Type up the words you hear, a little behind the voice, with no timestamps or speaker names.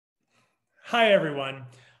Hi, everyone.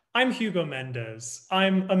 I'm Hugo Méndez.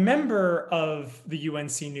 I'm a member of the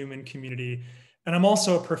UNC Newman community, and I'm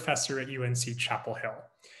also a professor at UNC Chapel Hill.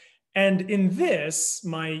 And in this,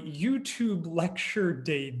 my YouTube lecture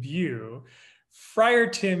debut, Friar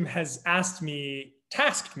Tim has tasked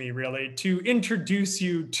me really, to introduce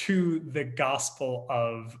you to the Gospel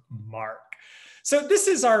of Mark. So this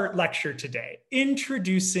is our lecture today,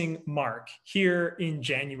 Introducing Mark, here in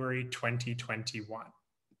January 2021.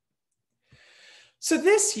 So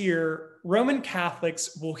this year, Roman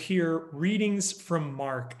Catholics will hear readings from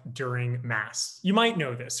Mark during Mass. You might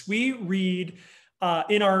know this. We read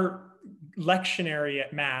in our lectionary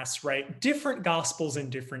at Mass, right, different Gospels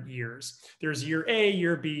in different years. There's year A,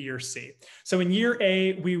 year B, year C. So in year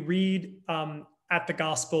A, we read at the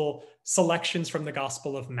Gospel selections from the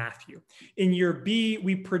Gospel of Matthew. In year B,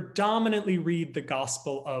 we predominantly read the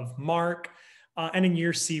Gospel of Mark. And in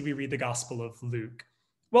year C, we read the Gospel of Luke.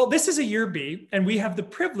 Well, this is a year B, and we have the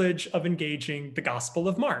privilege of engaging the Gospel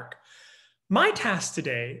of Mark. My task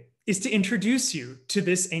today is to introduce you to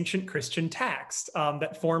this ancient Christian text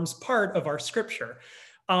that forms part of our scripture.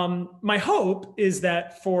 My hope is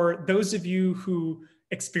that for those of you who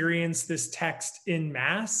experience this text in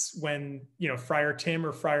Mass, when Friar Tim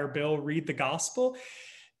or Friar Bill read the Gospel,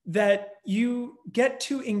 that you get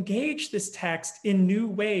to engage this text in new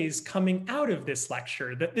ways coming out of this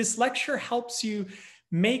lecture, that this lecture helps you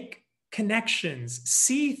make connections,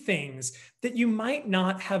 see things that you might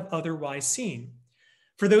not have otherwise seen.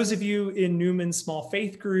 For those of you in Newman small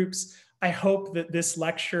faith groups, I hope that this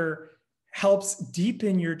lecture helps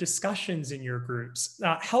deepen your discussions in your groups,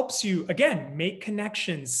 helps you, again, make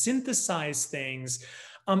connections, synthesize things,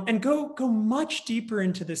 and go much deeper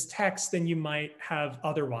into this text than you might have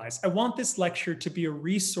otherwise. I want this lecture to be a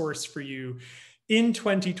resource for you in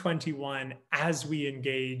 2021 as we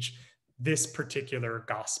engage this particular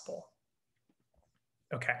gospel.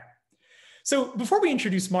 Okay. So before we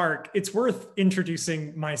introduce Mark, it's worth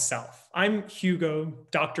introducing myself. I'm Hugo,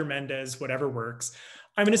 Dr. Méndez, whatever works.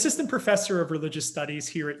 I'm an assistant professor of religious studies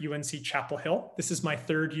here at UNC Chapel Hill. This is my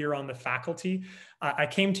third year on the faculty. I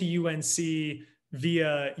came to UNC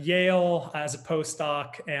via Yale as a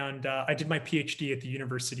postdoc, and I did my PhD at the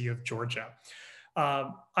University of Georgia.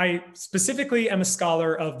 I specifically am a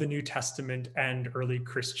scholar of the New Testament and early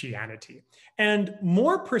Christianity. And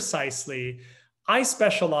more precisely, I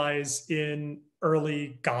specialize in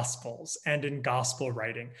early Gospels and in Gospel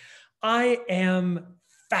writing. I am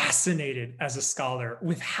fascinated as a scholar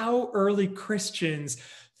with how early Christians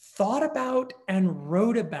thought about and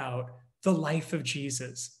wrote about the life of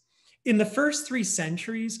Jesus. In the first 3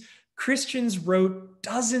 centuries, Christians wrote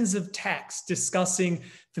dozens of texts discussing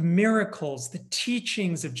the miracles, the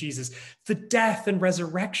teachings of Jesus, the death and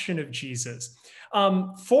resurrection of Jesus.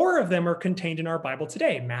 4 of them are contained in our Bible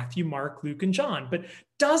today: Matthew, Mark, Luke, and John. But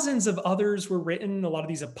dozens of others were written, a lot of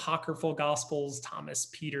these apocryphal Gospels, Thomas,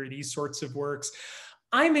 Peter, these sorts of works.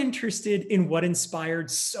 I'm interested in what inspired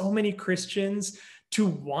so many Christians to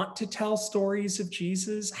want to tell stories of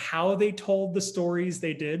Jesus, how they told the stories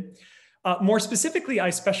they did. More specifically, I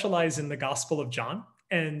specialize in the Gospel of John,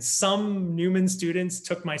 and some Newman students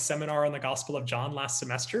took my seminar on the Gospel of John last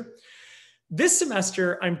semester. This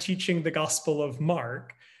semester, I'm teaching the Gospel of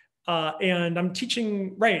Mark, and I'm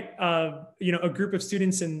teaching, a group of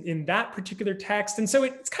students in that particular text. And so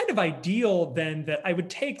it's kind of ideal then that I would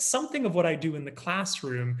take something of what I do in the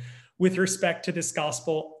classroom with respect to this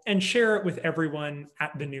gospel and share it with everyone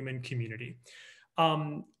at the Newman community.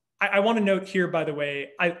 I want to note here, by the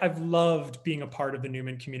way, I've loved being a part of the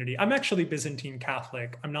Newman community. I'm actually Byzantine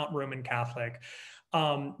Catholic. I'm not Roman Catholic.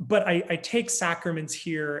 But I take sacraments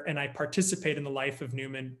here and I participate in the life of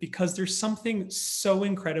Newman because there's something so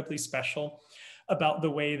incredibly special about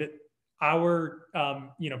the way that our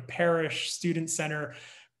parish student center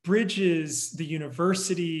bridges the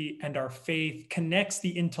university and our faith, connects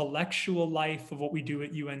the intellectual life of what we do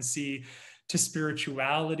at UNC to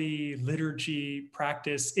spirituality, liturgy,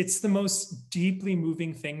 practice. It's the most deeply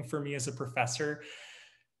moving thing for me as a professor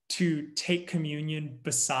to take communion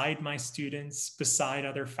beside my students, beside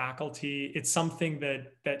other faculty. It's something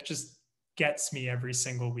that just gets me every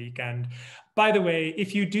single weekend. By the way,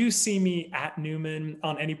 if you do see me at Newman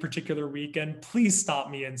on any particular weekend, please stop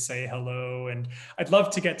me and say hello. And I'd love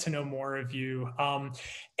to get to know more of you.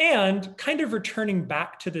 And kind of returning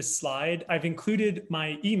back to this slide, I've included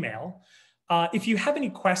my email. If you have any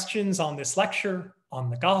questions on this lecture, on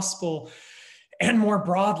the gospel, and more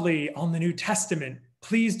broadly on the New Testament,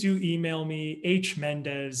 please do email me,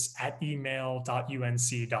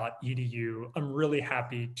 hmendez@email.unc.edu. I'm really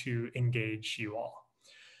happy to engage you all.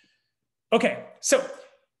 Okay, so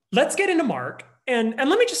let's get into Mark. And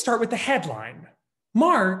let me just start with the headline.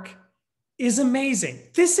 Mark is amazing.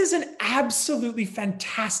 This is an absolutely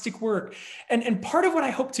fantastic work. And part of what I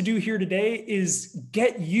hope to do here today is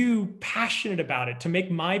get you passionate about it, to make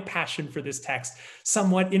my passion for this text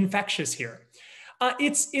somewhat infectious here.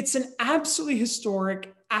 It's an absolutely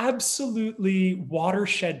historic, absolutely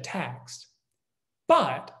watershed text.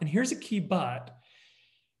 But, and here's a key but,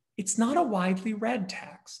 it's not a widely read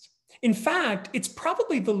text. In fact, it's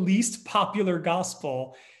probably the least popular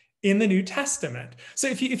gospel in the New Testament. So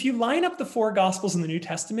if you line up the four gospels in the New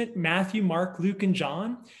Testament, Matthew, Mark, Luke, and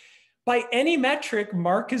John, by any metric,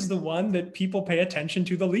 Mark is the one that people pay attention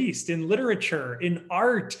to the least in literature, in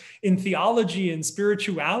art, in theology, in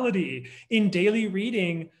spirituality, in daily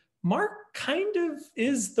reading. Mark kind of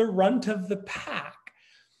is the runt of the pack,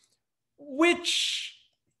 which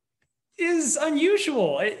is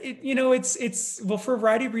unusual. It's well, for a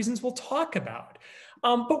variety of reasons we'll talk about.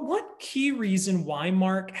 But one key reason why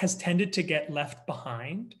Mark has tended to get left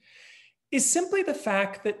behind is simply the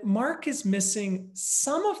fact that Mark is missing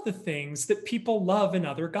some of the things that people love in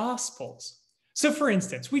other gospels. So for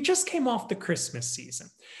instance, we just came off the Christmas season,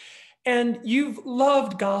 and you've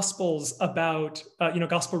loved gospels about,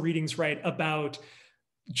 gospel readings, right, about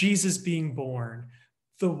Jesus being born,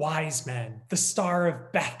 the wise men, the Star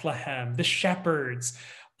of Bethlehem, the shepherds.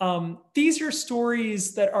 These are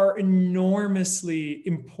stories that are enormously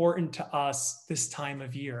important to us this time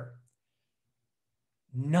of year.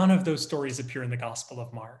 None of those stories appear in the Gospel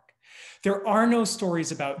of Mark. There are no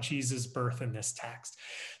stories about Jesus' birth in this text.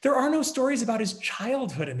 There are no stories about his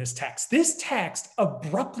childhood in this text. This text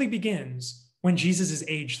abruptly begins when Jesus is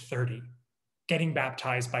age 30, getting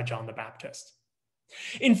baptized by John the Baptist.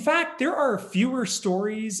 In fact, there are fewer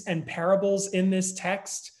stories and parables in this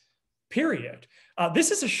text, period.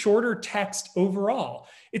 This is a shorter text overall.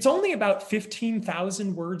 It's only about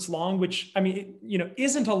 15,000 words long, which,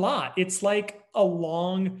 isn't a lot. It's like a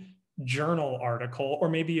long journal article, or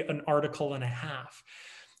maybe an article and a half.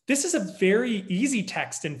 This is a very easy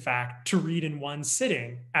text, in fact, to read in one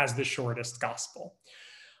sitting as the shortest gospel.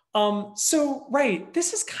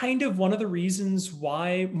 This is kind of one of the reasons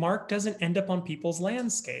why Mark doesn't end up on people's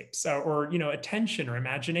landscapes or attention or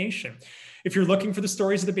imagination. If you're looking for the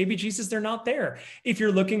stories of the baby Jesus, they're not there. If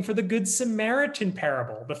you're looking for the Good Samaritan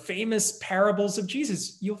parable, the famous parables of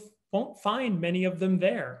Jesus, you won't find many of them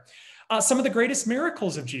there. Some of the greatest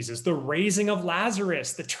miracles of Jesus, the raising of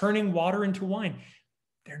Lazarus, the turning water into wine,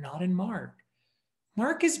 they're not in Mark.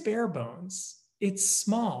 Mark is bare bones. It's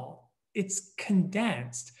small. It's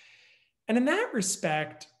condensed. And in that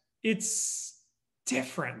respect, it's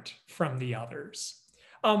different from the others.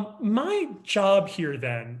 My job here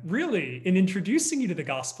then, really, in introducing you to the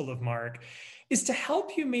Gospel of Mark, is to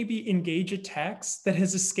help you maybe engage a text that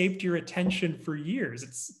has escaped your attention for years.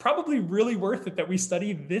 It's probably really worth it that we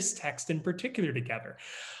study this text in particular together.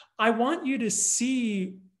 I want you to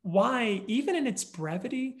see why, even in its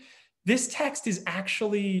brevity, this text is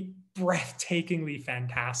actually breathtakingly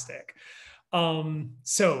fantastic.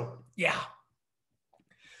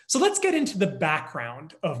 So let's get into the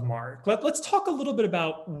background of Mark. Let's talk a little bit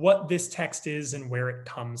about what this text is and where it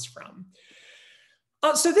comes from.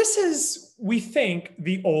 So this is, we think,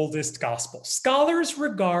 the oldest gospel. Scholars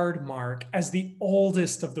regard Mark as the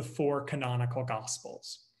oldest of the four canonical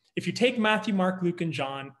gospels. If you take Matthew, Mark, Luke, and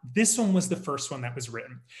John, this one was the first one that was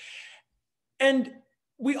written. And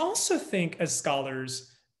we also think, as scholars,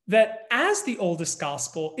 that as the oldest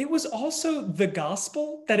gospel, it was also the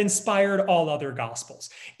gospel that inspired all other gospels.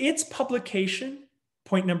 Its publication,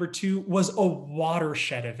 point number 2, was a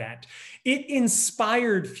watershed event. It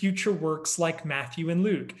inspired future works like Matthew and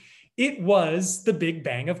Luke. It was the Big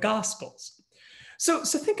Bang of gospels. So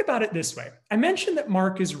think about it this way. I mentioned that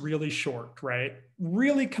Mark is really short, right?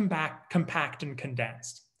 Really compact and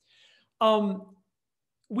condensed.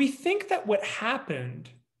 We think that what happened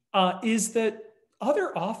is that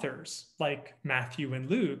other authors like Matthew and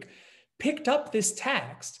Luke picked up this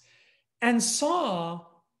text and saw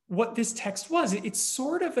what this text was. It's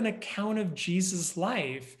sort of an account of Jesus'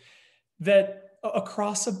 life that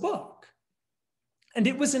across a book. And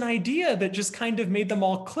it was an idea that just kind of made them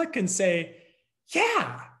all click and say,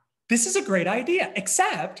 yeah, this is a great idea,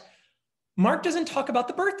 except Mark doesn't talk about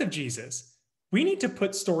the birth of Jesus. We need to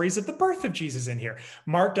put stories of the birth of Jesus in here.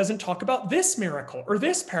 Mark doesn't talk about this miracle or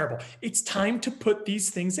this parable. It's time to put these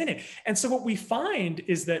things in it. And so what we find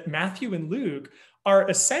is that Matthew and Luke are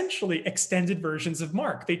essentially extended versions of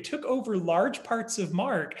Mark. They took over large parts of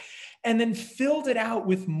Mark and then filled it out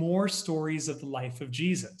with more stories of the life of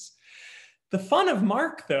Jesus. The fun of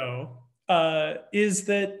Mark, though, is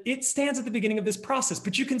that it stands at the beginning of this process.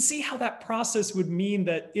 But you can see how that process would mean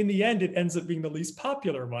that in the end, it ends up being the least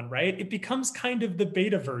popular one, right? It becomes kind of the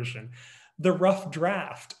beta version, the rough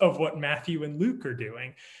draft of what Matthew and Luke are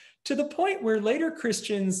doing, to the point where later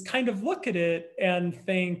Christians kind of look at it and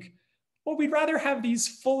think, well, we'd rather have these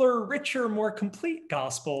fuller, richer, more complete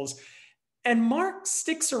gospels. And Mark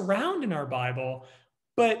sticks around in our Bible,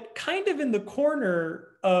 but kind of in the corner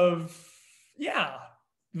of, yeah,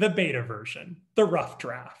 the beta version, the rough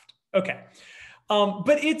draft. Okay.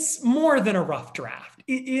 But it's more than a rough draft.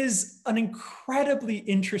 It is an incredibly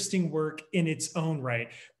interesting work in its own right,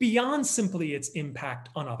 beyond simply its impact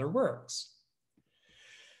on other works.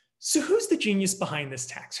 So who's the genius behind this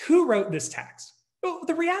text? Who wrote this text? Well,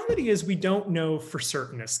 the reality is we don't know for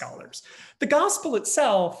certain as scholars. The gospel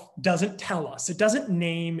itself doesn't tell us. It doesn't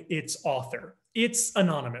name its author. It's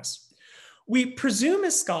anonymous. We presume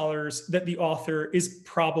as scholars that the author is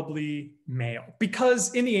probably male,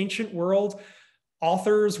 because in the ancient world,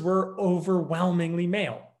 authors were overwhelmingly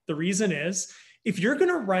male. The reason is, if you're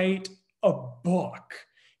going to write a book,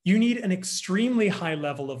 you need an extremely high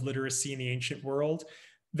level of literacy in the ancient world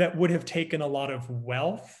that would have taken a lot of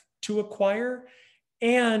wealth to acquire,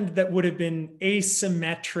 and that would have been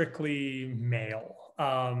asymmetrically male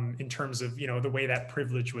in terms of, the way that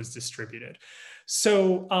privilege was distributed.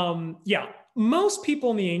 So yeah, most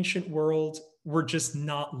people in the ancient world were just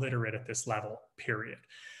not literate at this level, period.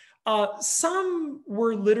 Some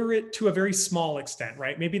were literate to a very small extent,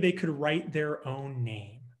 right? Maybe they could write their own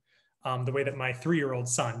name, the way that my 3-year-old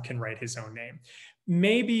son can write his own name.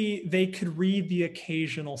 Maybe they could read the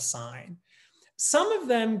occasional sign. Some of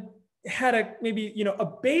them had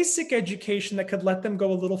a basic education that could let them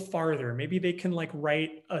go a little farther. Maybe they can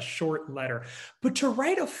write a short letter. But to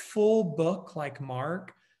write a full book like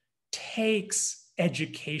Mark takes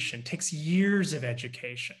education, takes years of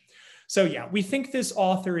education. So yeah, we think this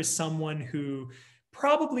author is someone who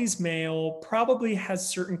probably is male, probably has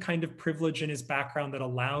certain kind of privilege in his background that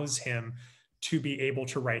allows him to be able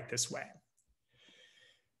to write this way.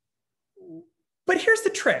 But here's the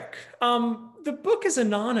trick. The book is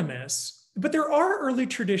anonymous, but there are early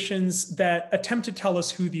traditions that attempt to tell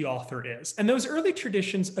us who the author is. And those early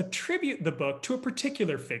traditions attribute the book to a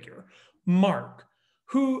particular figure, Mark,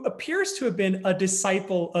 who appears to have been a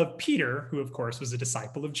disciple of Peter, who of course was a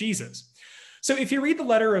disciple of Jesus. So if you read the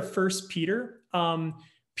letter of 1 Peter,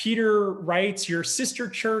 Peter writes, "Your sister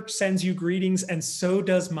church sends you greetings, and so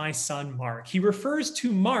does my son Mark." He refers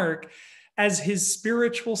to Mark as his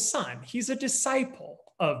spiritual son. He's a disciple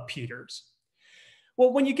of Peter's.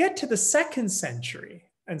 Well, when you get to the 2nd century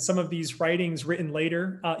and some of these writings written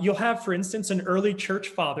later, you'll have, for instance, an early church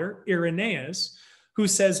father, Irenaeus, who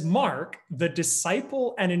says Mark, the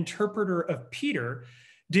disciple and interpreter of Peter,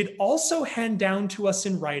 did also hand down to us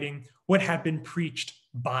in writing what had been preached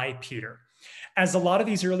by Peter. As a lot of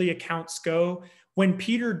these early accounts go, when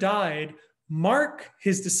Peter died, Mark,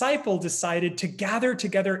 his disciple, decided to gather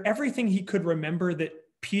together everything he could remember that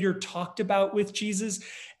Peter talked about with Jesus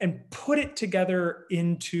and put it together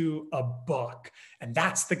into a book. And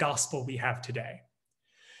that's the gospel we have today.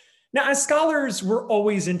 Now, as scholars, we're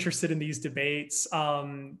always interested in these debates.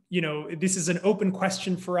 This is an open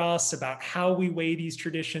question for us about how we weigh these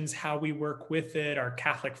traditions, how we work with it. Our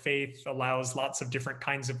Catholic faith allows lots of different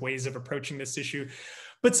kinds of ways of approaching this issue.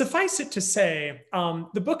 But suffice it to say,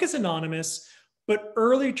 the book is anonymous, but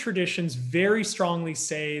early traditions very strongly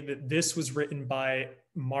say that this was written by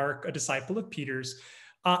Mark, a disciple of Peter's.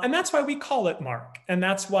 And that's why we call it Mark. And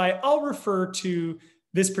that's why I'll refer to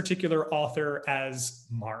this particular author as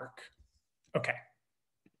Mark. Okay.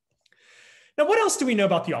 Now, what else do we know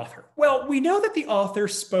about the author? Well, we know that the author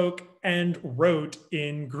spoke and wrote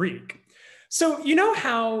in Greek. So you know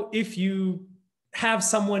how if you have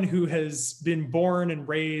someone who has been born and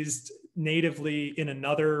raised natively in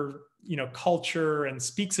another culture and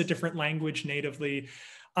speaks a different language natively,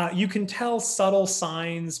 you can tell subtle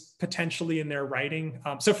signs potentially in their writing.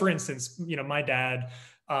 So for instance, my dad,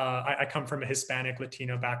 I come from a Hispanic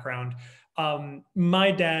Latino background.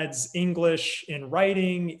 My dad's English in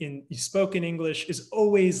writing, in spoken English, is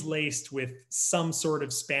always laced with some sort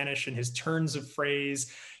of Spanish in his turns of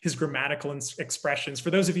phrase, his grammatical expressions. For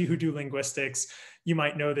those of you who do linguistics, you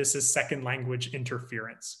might know this as second language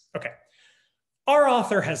interference. Okay. Our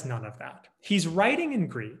author has none of that. He's writing in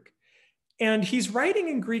Greek, and he's writing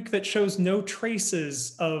in Greek that shows no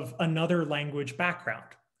traces of another language background.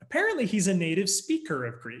 Apparently, he's a native speaker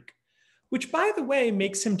of Greek, which, by the way,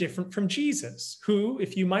 makes him different from Jesus, who,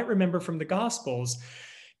 if you might remember from the Gospels,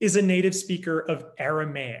 is a native speaker of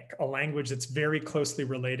Aramaic, a language that's very closely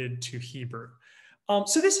related to Hebrew.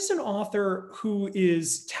 So this is an author who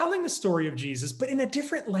is telling the story of Jesus, but in a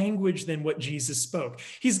different language than what Jesus spoke.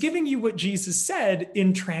 He's giving you what Jesus said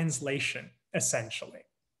in translation, essentially.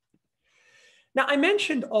 Now, I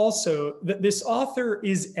mentioned also that this author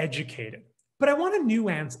is educated, but I want to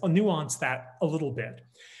nuance that a little bit.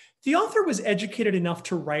 The author was educated enough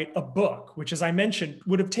to write a book, which, as I mentioned,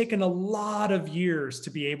 would have taken a lot of years to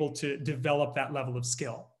be able to develop that level of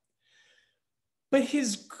skill. But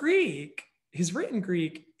his Greek, his written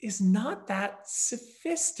Greek, is not that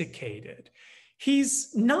sophisticated.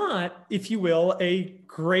 He's not, if you will, a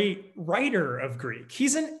great writer of Greek.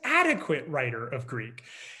 He's an adequate writer of Greek.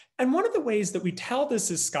 And one of the ways that we tell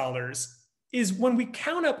this as scholars is when we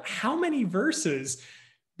count up how many verses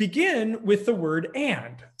begin with the word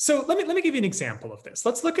and. So let me give you an example of this.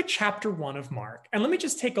 Let's look at chapter 1 of Mark, and let me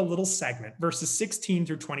just take a little segment, verses 16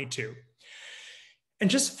 through 22. And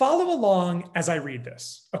just follow along as I read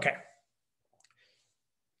this. Okay.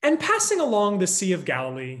 And passing along the Sea of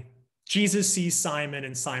Galilee, Jesus sees Simon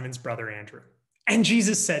and Simon's brother Andrew. And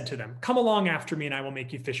Jesus said to them, "Come along after me, and I will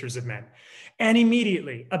make you fishers of men." And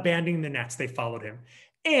immediately, abandoning the nets, they followed him.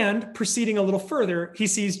 And proceeding a little further, he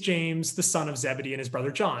sees James, the son of Zebedee, and his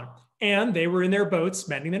brother John. And they were in their boats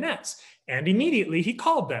mending the nets. And immediately he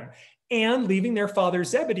called them. And leaving their father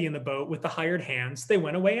Zebedee in the boat with the hired hands, they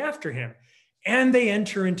went away after him. And they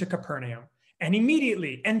enter into Capernaum. And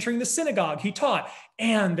immediately, entering the synagogue, he taught.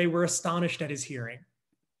 And they were astonished at his hearing.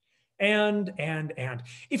 And.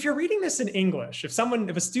 If you're reading this in English, if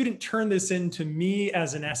a student turned this in to me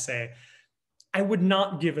as an essay, I would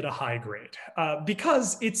not give it a high grade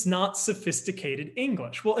because it's not sophisticated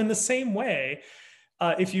English. Well, in the same way,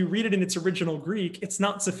 if you read it in its original Greek, it's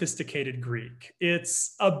not sophisticated Greek.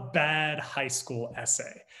 It's a bad high school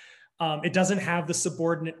essay. It doesn't have the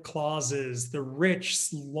subordinate clauses, the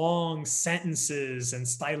rich, long sentences and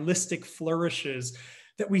stylistic flourishes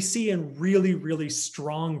that we see in really, really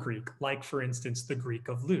strong Greek, like, for instance, the Greek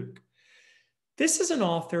of Luke. This is an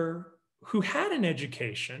author who had an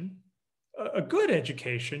education, a good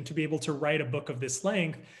education, to be able to write a book of this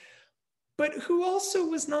length, but who also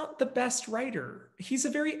was not the best writer. He's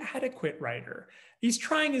a very adequate writer. He's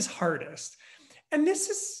trying his hardest. And this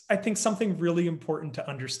is, I think, something really important to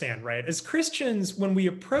understand, right? As Christians, when we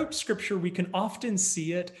approach scripture, we can often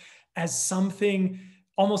see it as something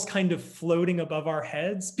almost kind of floating above our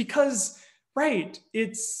heads because, right,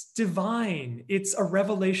 it's divine. It's a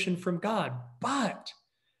revelation from God. But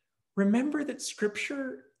remember that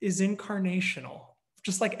scripture is incarnational,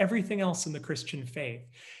 just like everything else in the Christian faith.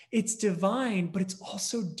 It's divine, but it's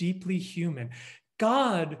also deeply human.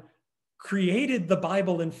 God created the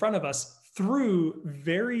Bible in front of us through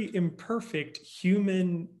very imperfect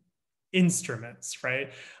human instruments,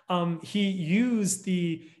 right? He used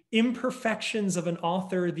the imperfections of an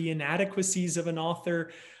author, the inadequacies of an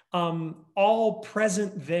author, all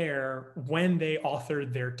present there when they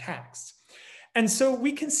authored their text. And so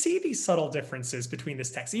we can see these subtle differences between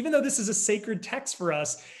this text. Even though this is a sacred text for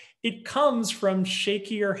us, it comes from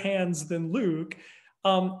shakier hands than Luke.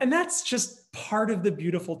 And that's just part of the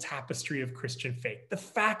beautiful tapestry of Christian faith. The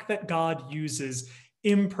fact that God uses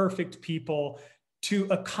imperfect people to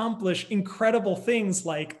accomplish incredible things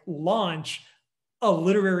like launch a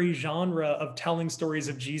literary genre of telling stories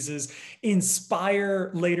of Jesus,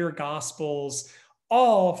 inspire later gospels,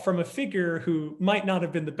 all from a figure who might not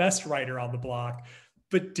have been the best writer on the block,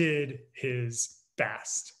 but did his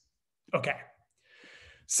best. Okay,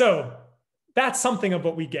 so that's something of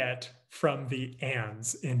what we get from the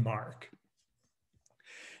ands in Mark.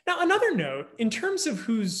 Now, another note, in terms of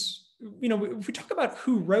who's, if we talk about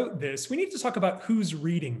who wrote this, we need to talk about who's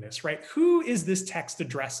reading this, right? Who is this text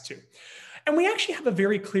addressed to? And we actually have a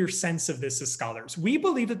very clear sense of this as scholars. We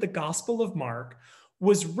believe that the Gospel of Mark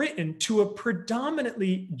was written to a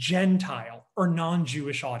predominantly Gentile or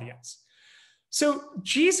non-Jewish audience. So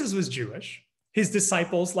Jesus was Jewish. His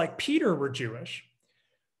disciples, like Peter, were Jewish.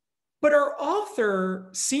 But our author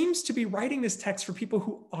seems to be writing this text for people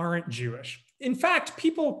who aren't Jewish. In fact,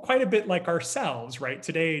 people quite a bit like ourselves, right?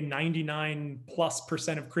 Today,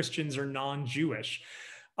 99+% of Christians are non-Jewish.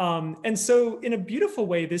 And so in a beautiful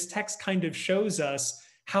way, this text kind of shows us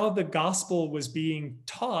how the gospel was being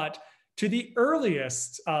taught to the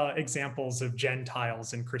earliest examples of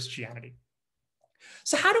Gentiles in Christianity.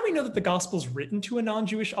 So how do we know that the gospel is written to a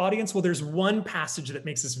non-Jewish audience? Well, there's one passage that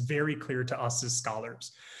makes this very clear to us as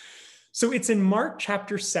scholars. So it's in Mark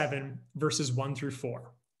chapter 7, verses 1 through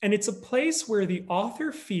 4. And it's a place where the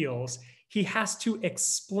author feels he has to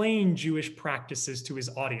explain Jewish practices to his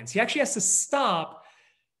audience. He actually has to stop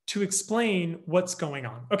to explain what's going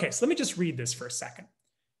on. Okay, so let me just read this for a second.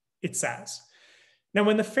 It says, Now,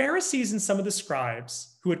 when the Pharisees and some of the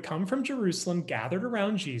scribes who had come from Jerusalem gathered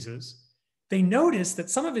around Jesus, they noticed that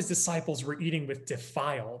some of his disciples were eating with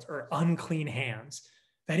defiled or unclean hands,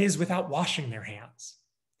 that is, without washing their hands.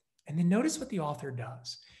 And then notice what the author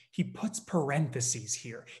does. He puts parentheses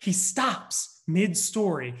here. He stops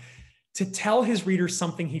mid-story to tell his readers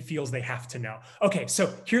something he feels they have to know. Okay,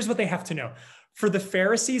 so here's what they have to know. For the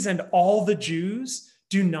Pharisees and all the Jews,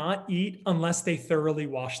 do not eat unless they thoroughly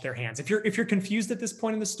wash their hands. If you're confused at this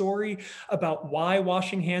point in the story about why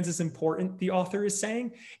washing hands is important, the author is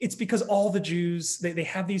saying, it's because all the Jews, they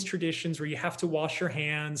have these traditions where you have to wash your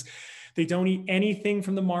hands. They don't eat anything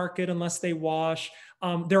from the market unless they wash.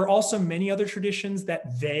 There are also many other traditions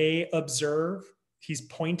that they observe. He's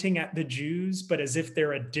pointing at the Jews, but as if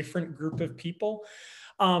they're a different group of people.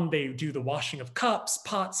 They do the washing of cups,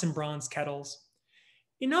 pots, and bronze kettles.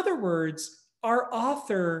 In other words, our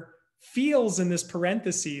author feels in this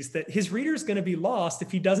parentheses that his reader is going to be lost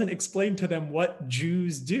if he doesn't explain to them what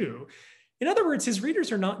Jews do. In other words, his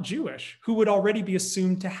readers are not Jewish, who would already be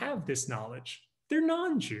assumed to have this knowledge. They're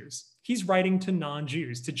non-Jews. He's writing to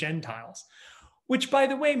non-Jews, to Gentiles, which, by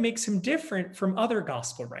the way, makes him different from other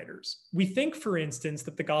gospel writers. We think, for instance,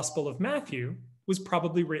 that the Gospel of Matthew was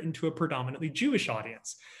probably written to a predominantly Jewish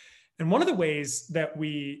audience. And one of the ways that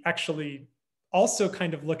we actually also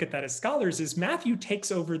kind of look at that as scholars is Matthew takes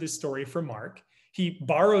over this story from Mark. He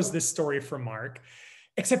borrows this story from Mark,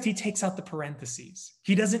 except he takes out the parentheses.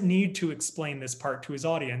 He doesn't need to explain this part to his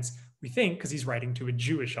audience, we think, because he's writing to a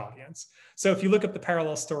Jewish audience. So if you look up the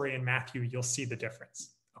parallel story in Matthew, you'll see the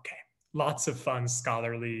difference. Okay, lots of fun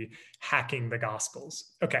scholarly hacking the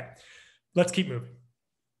Gospels. Okay, let's keep moving.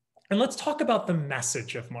 And let's talk about the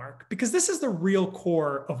message of Mark, because this is the real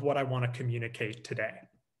core of what I want to communicate today.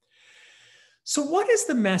 So what is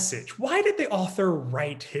the message? Why did the author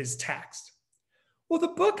write his text? Well, the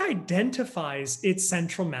book identifies its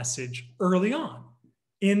central message early on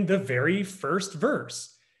in the very first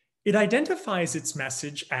verse. It identifies its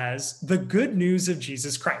message as the good news of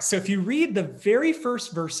Jesus Christ. So if you read the very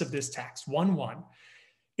first verse of this text, 1:1,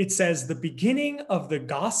 it says the beginning of the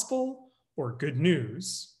gospel or good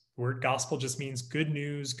news. The word gospel just means good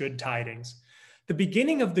news, good tidings. The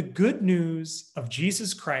beginning of the good news of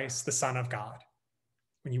Jesus Christ, the Son of God.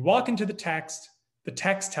 When you walk into the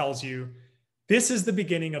text tells you, this is the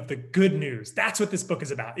beginning of the good news. That's what this book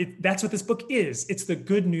is about. That's what this book is. It's the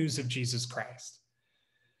good news of Jesus Christ.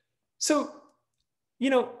 So,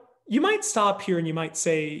 you might stop here and you might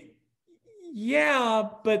say, yeah,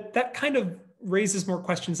 but that kind of raises more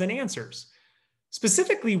questions than answers.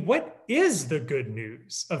 Specifically, what is the good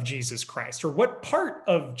news of Jesus Christ? Or what part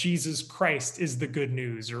of Jesus Christ is the good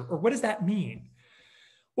news? Or what does that mean?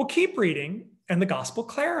 Well, keep reading, and the gospel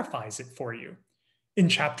clarifies it for you. In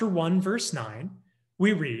chapter 1, verse 9,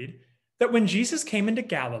 we read that when Jesus came into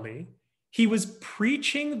Galilee, he was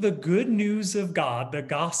preaching the good news of God, the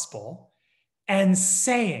gospel, and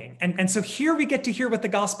saying, and so here we get to hear what the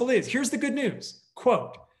gospel is. Here's the good news,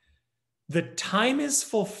 quote, the time is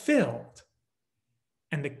fulfilled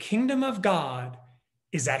and the kingdom of God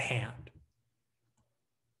is at hand.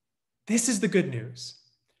 This is the good news.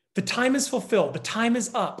 The time is fulfilled. The time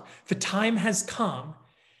is up. The time has come.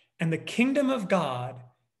 And the kingdom of God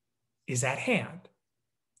is at hand.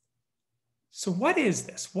 So what is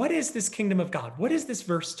this? What is this kingdom of God? What is this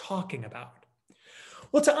verse talking about?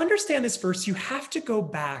 Well, to understand this verse, you have to go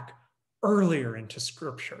back earlier into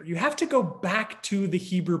scripture. You have to go back to the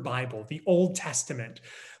Hebrew Bible, the Old Testament,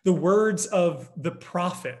 the words of the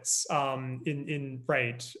prophets that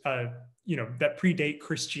predate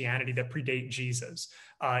Christianity, that predate Jesus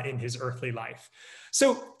in his earthly life.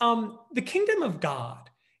 So the kingdom of God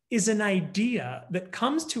is an idea that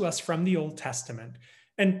comes to us from the Old Testament,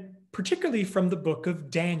 and particularly from the book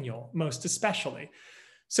of Daniel, most especially.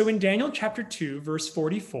 So in Daniel chapter 2, verse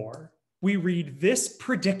 44, we read this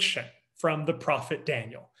prediction from the prophet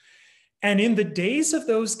Daniel. And in the days of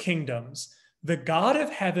those kingdoms, the God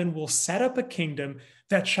of heaven will set up a kingdom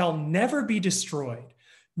that shall never be destroyed,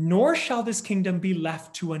 nor shall this kingdom be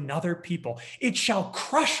left to another people. It shall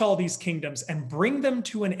crush all these kingdoms and bring them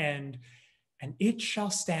to an end, and it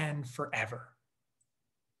shall stand forever.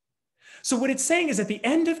 So what it's saying is at the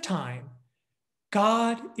end of time,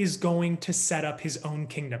 God is going to set up his own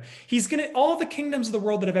kingdom. He's going to, all the kingdoms of the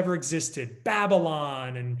world that have ever existed,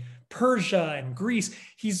 Babylon and Persia and Greece,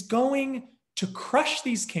 he's going to crush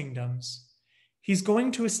these kingdoms. He's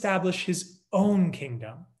going to establish his own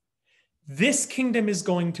kingdom. This kingdom is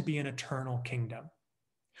going to be an eternal kingdom.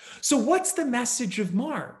 So what's the message of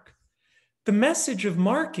Mark? The message of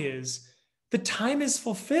Mark is the time is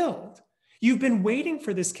fulfilled. You've been waiting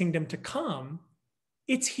for this kingdom to come.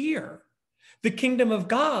 It's here. The kingdom of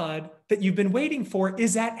God that you've been waiting for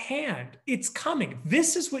is at hand. It's coming.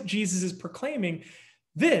 This is what Jesus is proclaiming.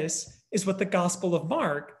 This is what the Gospel of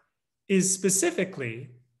Mark is specifically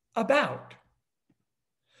about.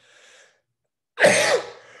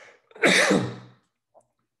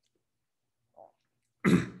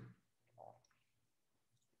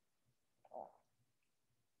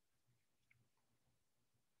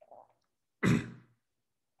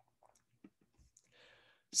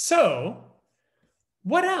 So,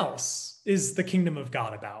 what else is the kingdom of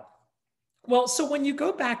God about? Well, so when you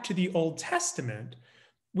go back to the Old Testament,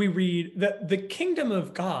 we read that the kingdom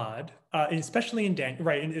of God, especially in Daniel,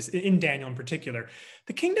 right, in Daniel in particular,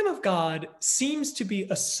 the kingdom of God seems to be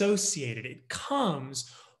associated. It comes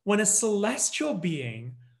when a celestial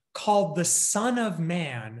being called the Son of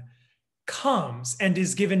Man comes and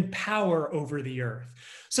is given power over the earth.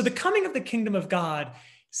 So the coming of the kingdom of God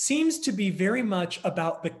seems to be very much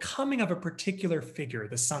about the coming of a particular figure,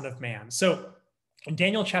 the Son of Man. So in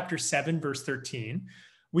Daniel chapter 7, verse 13,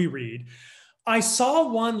 we read, I saw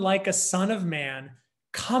one like a son of man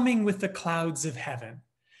coming with the clouds of heaven.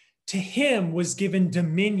 To him was given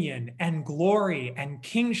dominion and glory and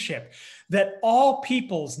kingship, that all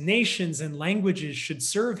peoples, nations, and languages should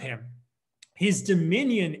serve him. His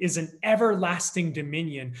dominion is an everlasting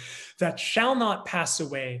dominion that shall not pass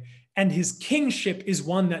away, and his kingship is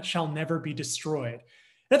one that shall never be destroyed.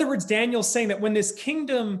 In other words, Daniel's saying that when this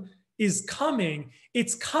kingdom is coming,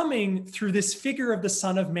 it's coming through this figure of the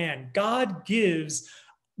Son of Man. God gives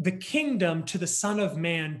the kingdom to the Son of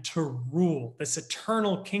Man to rule, this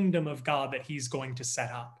eternal kingdom of God that he's going to set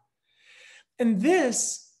up. And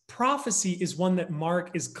this prophecy is one that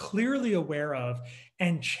Mark is clearly aware of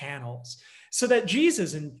and channels. So that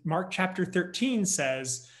Jesus in Mark chapter 13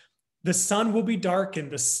 says, the sun will be darkened,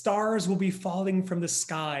 the stars will be falling from the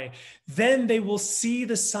sky. Then they will see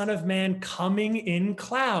the Son of Man coming in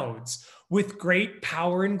clouds with great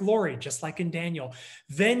power and glory, just like in Daniel.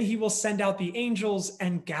 Then he will send out the angels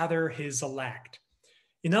and gather his elect.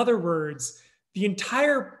 In other words, the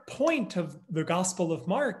entire point of the Gospel of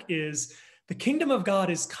Mark is the kingdom of God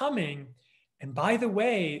is coming. And by the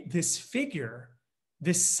way, this figure,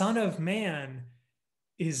 this Son of Man,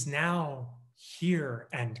 is now here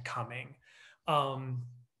and coming.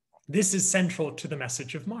 This is central to the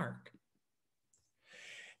message of Mark.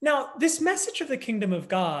 Now, this message of the kingdom of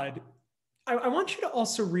God, I want you to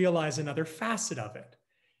also realize another facet of it.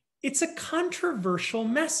 It's a controversial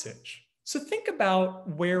message. So think about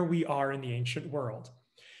where we are in the ancient world.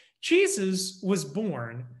 Jesus was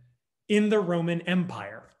born in the Roman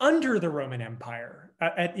Empire, under the Roman Empire.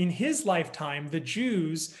 In his lifetime, the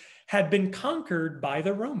Jews had been conquered by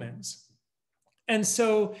the Romans. And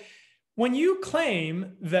so when you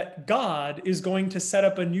claim that God is going to set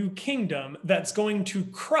up a new kingdom that's going to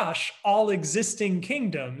crush all existing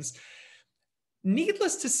kingdoms,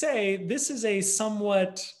 needless to say, this is a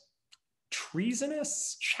somewhat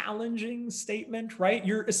treasonous, challenging statement, right?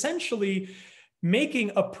 You're essentially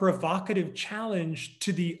making a provocative challenge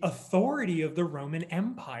to the authority of the Roman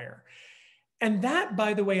Empire. And that,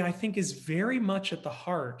 by the way, I think is very much at the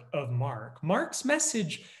heart of Mark. Mark's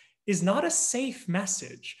message is not a safe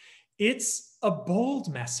message. It's a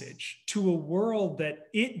bold message to a world that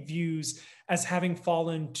it views as having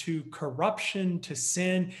fallen to corruption, to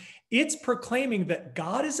sin. It's proclaiming that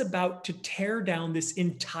God is about to tear down this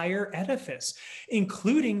entire edifice,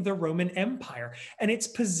 including the Roman Empire. And it's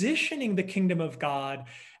positioning the kingdom of God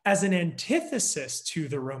as an antithesis to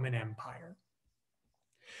the Roman Empire.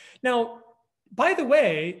 Now, by the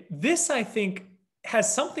way, this, I think,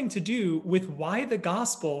 has something to do with why the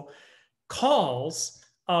gospel calls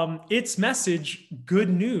its message good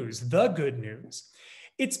news, the good news.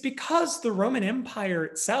 It's because the Roman Empire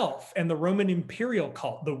itself and the Roman imperial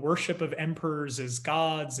cult, the worship of emperors as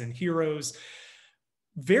gods and heroes,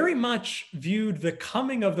 very much viewed the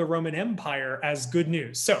coming of the Roman Empire as good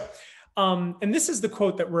news. So, and this is the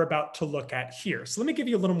quote that we're about to look at here. So let me give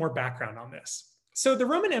you a little more background on this. So the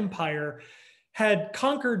Roman Empire had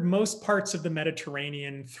conquered most parts of the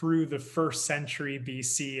Mediterranean through the 1st century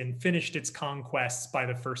BC and finished its conquests by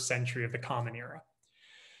the 1st century of the Common Era.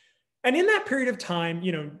 And in that period of time,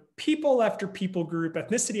 people after people group,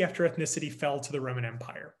 ethnicity after ethnicity fell to the Roman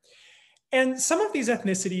Empire. And some of these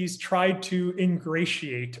ethnicities tried to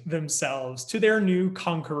ingratiate themselves to their new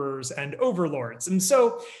conquerors and overlords. And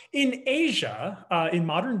so in Asia, in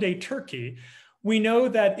modern day Turkey, we know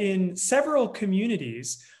that in several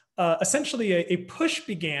communities, essentially a push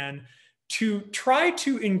began to try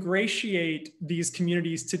to ingratiate these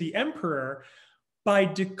communities to the emperor by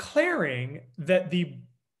declaring that the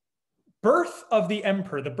birth of the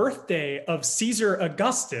emperor, the birthday of Caesar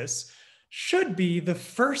Augustus, should be the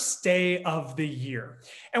first day of the year.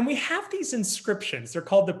 And we have these inscriptions. They're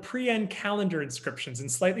called the pre-end calendar inscriptions in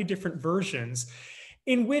slightly different versions,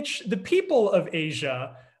 in which the people of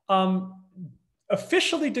Asia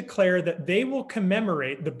officially declare that they will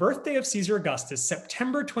commemorate the birthday of Caesar Augustus,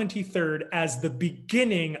 September 23rd, as the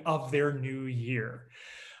beginning of their new year.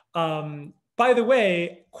 By the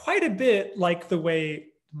way, quite a bit like the way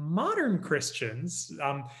modern Christians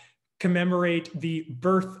commemorate the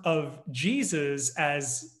birth of Jesus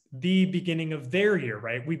as the beginning of their year,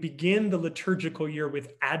 right? We begin the liturgical year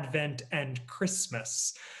with Advent and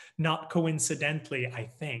Christmas. Not coincidentally, I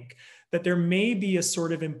think, that there may be a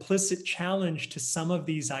sort of implicit challenge to some of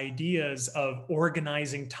these ideas of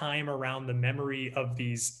organizing time around the memory of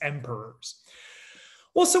these emperors.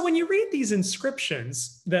 Well, so when you read these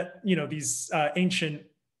inscriptions that, these ancient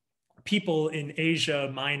people in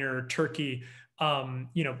Asia Minor, Turkey,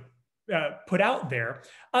 put out there,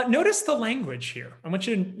 notice the language here. I want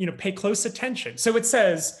you to, pay close attention. So it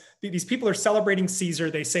says, these people are celebrating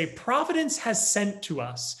Caesar. They say, Providence has sent to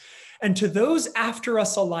us, and to those after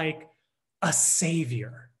us alike, a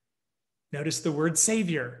savior. Notice the word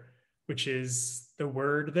savior, which is the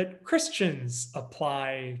word that Christians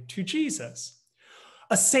apply to Jesus.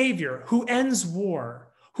 A savior who ends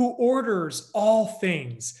war, who orders all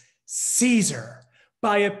things, Caesar,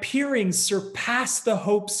 by appearing surpassed the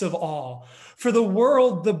hopes of all. For the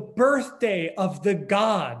world, the birthday of the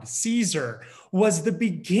god, Caesar, was the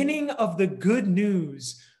beginning of the good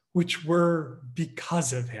news, which were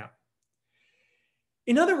because of him.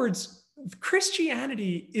 In other words,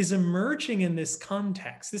 Christianity is emerging in this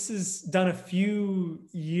context. This is done a few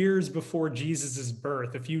years before Jesus's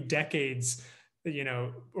birth, a few decades,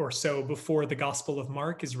 or so before the Gospel of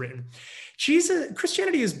Mark is written.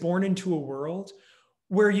 Christianity is born into a world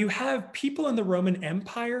where you have people in the Roman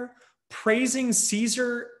Empire praising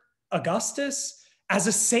Caesar Augustus as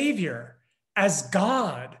a savior, as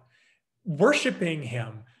God, worshiping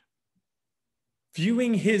him,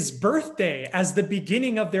 viewing his birthday as the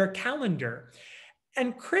beginning of their calendar.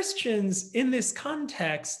 And Christians in this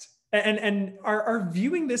context and are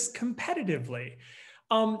viewing this competitively.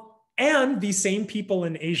 And these same people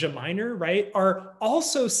in Asia Minor, right, are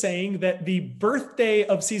also saying that the birthday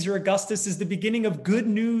of Caesar Augustus is the beginning of good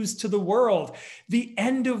news to the world, the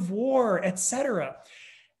end of war, etc.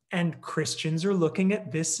 And Christians are looking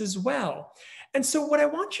at this as well. And so what I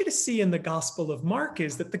want you to see in the Gospel of Mark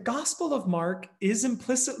is that the Gospel of Mark is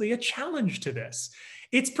implicitly a challenge to this.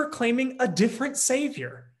 It's proclaiming a different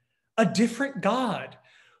Savior, a different God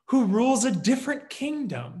who rules a different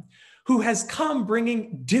kingdom, who has come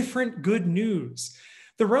bringing different good news.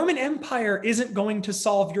 The Roman Empire isn't going to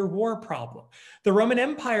solve your war problem. The Roman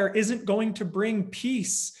Empire isn't going to bring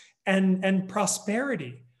peace and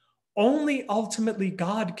prosperity. Only ultimately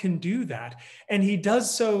God can do that. And he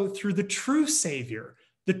does so through the true Savior,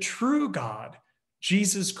 the true God,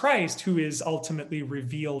 Jesus Christ, who is ultimately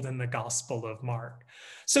revealed in the Gospel of Mark.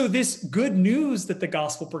 So this good news that the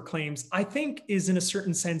gospel proclaims, I think, is in a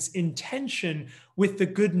certain sense in tension with the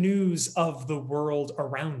good news of the world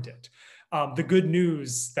around it. The good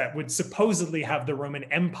news that would supposedly have the Roman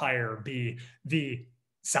Empire be the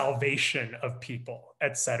salvation of people,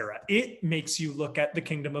 etc. It makes you look at the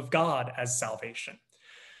kingdom of God as salvation.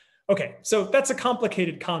 Okay, so that's a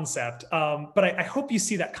complicated concept, but I hope you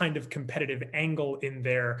see that kind of competitive angle in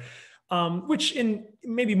there, which in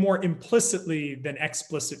maybe more implicitly than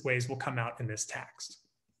explicit ways will come out in this text.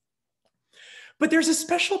 But there's a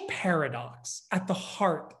special paradox at the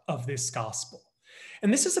heart of this gospel.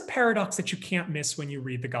 And this is a paradox that you can't miss when you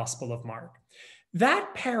read the Gospel of Mark.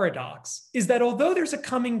 That paradox is that although there's a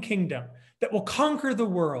coming kingdom that will conquer the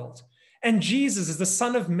world, and Jesus, as the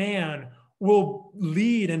Son of Man, will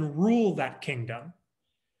lead and rule that kingdom,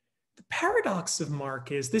 the paradox of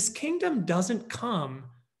Mark is this kingdom doesn't come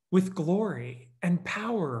with glory and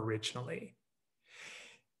power originally.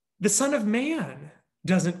 The Son of Man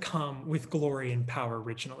doesn't come with glory and power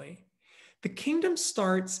originally. The kingdom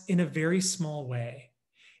starts in a very small way.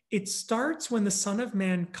 It starts when the Son of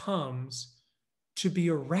Man comes to be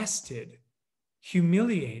arrested,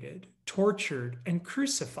 humiliated, tortured, and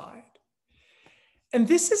crucified. And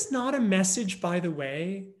this is not a message, by the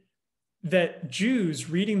way, that Jews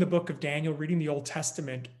reading the book of Daniel, reading the Old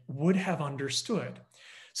Testament, would have understood.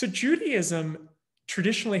 So Judaism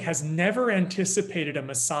traditionally has never anticipated a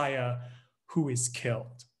Messiah who is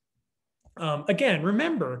killed. Again,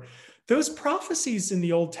 remember, those prophecies in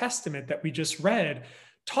the Old Testament that we just read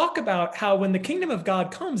talk about how when the kingdom of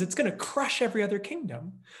God comes, it's going to crush every other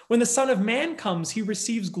kingdom. When the Son of Man comes, he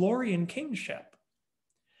receives glory and kingship.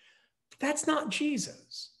 But that's not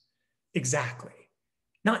Jesus. Exactly.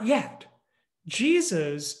 Not yet.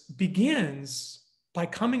 Jesus begins by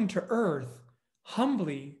coming to earth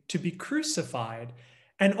humbly to be crucified,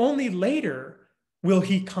 and only later will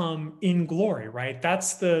he come in glory, right?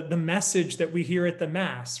 That's the message that we hear at the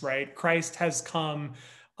Mass, right? Christ has come,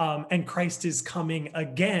 and Christ is coming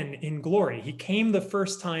again in glory. He came the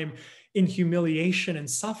first time in humiliation and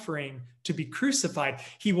suffering to be crucified.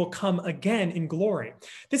 He will come again in glory.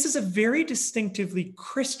 This is a very distinctively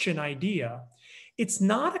Christian idea. It's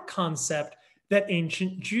not a concept that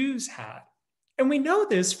ancient Jews had. And we know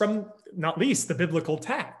this from, not least, the biblical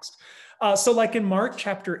text. So like in Mark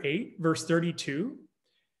chapter 8, verse 32,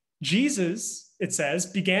 Jesus, it says,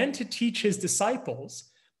 began to teach his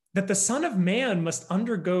disciples that the Son of Man must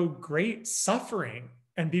undergo great suffering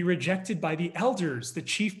and be rejected by the elders, the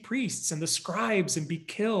chief priests, and the scribes, and be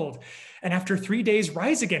killed, and after 3 days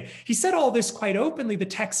rise again. He said all this quite openly. The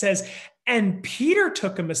text says, and Peter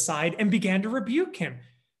took him aside and began to rebuke him.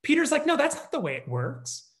 Peter's like, no, that's not the way it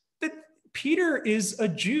works. That Peter is a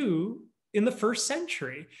Jew in the first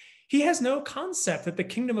century. He has no concept that the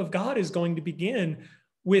kingdom of God is going to begin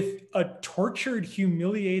with a tortured,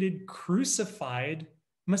 humiliated, crucified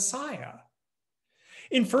Messiah.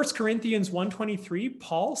 In 1 Corinthians 1:23,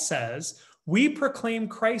 Paul says, we proclaim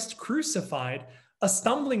Christ crucified, a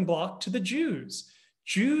stumbling block to the Jews.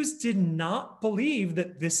 Jews did not believe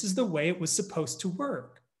that this is the way it was supposed to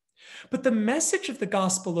work. But the message of the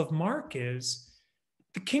Gospel of Mark is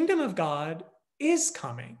the kingdom of God is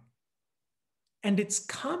coming. And it's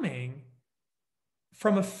coming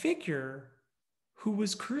from a figure who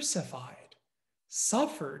was crucified,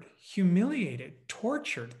 suffered, humiliated,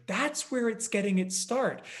 tortured. That's where it's getting its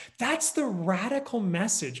start. That's the radical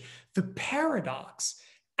message, the paradox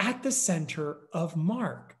at the center of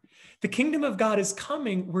Mark. The kingdom of God is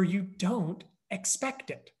coming where you don't expect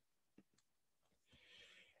it.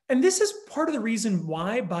 And this is part of the reason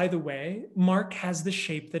why, by the way, Mark has the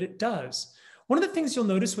shape that it does. One of the things you'll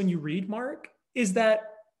notice when you read Mark is that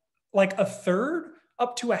like a third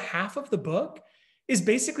up to a half of the book is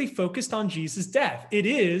basically focused on Jesus' death. It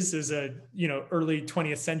is, as a early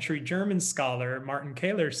 20th century German scholar, Martin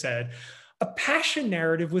Kahler, said, a passion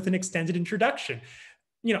narrative with an extended introduction.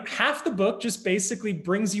 Half the book just basically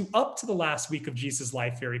brings you up to the last week of Jesus'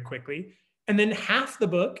 life very quickly. And then half the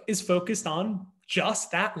book is focused on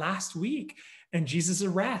just that last week and Jesus'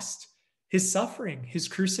 arrest, his suffering, his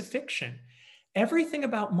crucifixion. Everything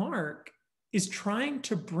about Mark is trying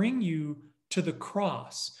to bring you to the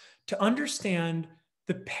cross, to understand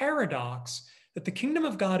the paradox that the kingdom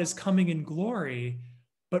of God is coming in glory,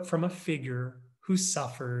 but from a figure who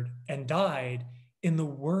suffered and died in the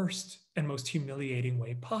worst and most humiliating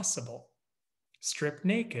way possible, stripped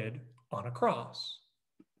naked on a cross.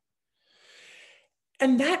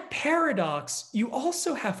 And that paradox, you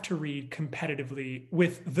also have to read competitively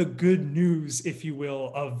with the good news, if you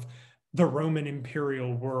will, of the Roman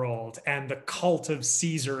imperial world and the cult of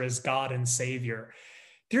Caesar as God and Savior.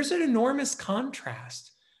 There's an enormous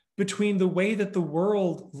contrast between the way that the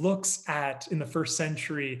world looks at, in the first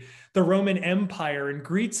century, the Roman Empire and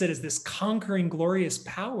greets it as this conquering, glorious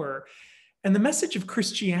power, and the message of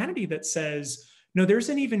Christianity that says, no, there's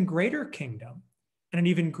an even greater kingdom and an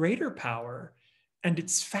even greater power, and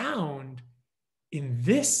it's found in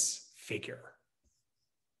this figure.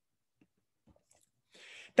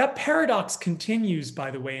 That paradox continues,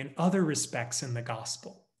 by the way, in other respects in the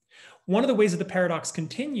gospel. One of the ways that the paradox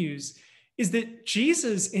continues is that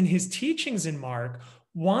Jesus, in his teachings in Mark,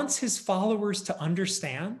 wants his followers to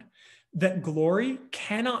understand that glory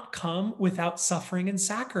cannot come without suffering and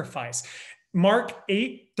sacrifice. Mark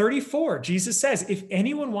 8:34, Jesus says, if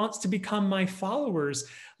anyone wants to become my followers,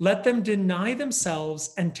 let them deny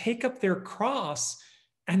themselves and take up their cross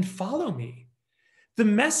and follow me. The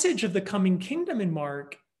message of the coming kingdom in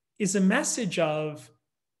Mark is a message of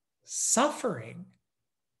suffering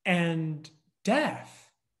and death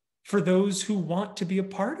for those who want to be a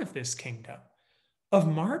part of this kingdom, of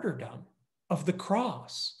martyrdom, of the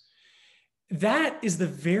cross. That is the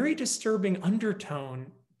very disturbing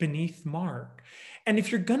undertone beneath Mark. And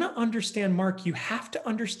if you're going to understand Mark, you have to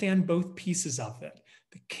understand both pieces of it.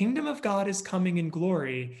 The kingdom of God is coming in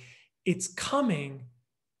glory. It's coming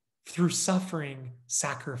through suffering,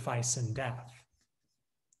 sacrifice, and death.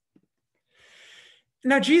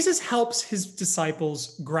 Now, Jesus helps his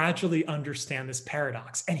disciples gradually understand this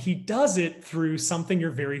paradox, and he does it through something you're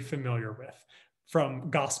very familiar with from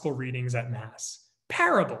gospel readings at Mass: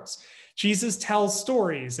 parables. Jesus tells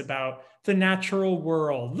stories about the natural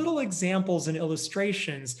world, little examples and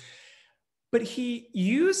illustrations, but he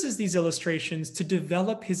uses these illustrations to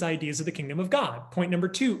develop his ideas of the kingdom of God. Point number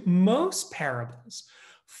 2, most parables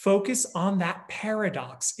focus on that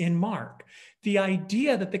paradox in Mark, the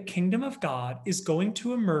idea that the kingdom of God is going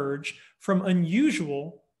to emerge from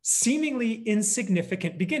unusual, seemingly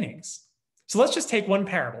insignificant beginnings. So let's just take one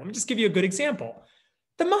parable. Let me just give you a good example.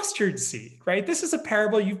 The mustard seed, right? This is a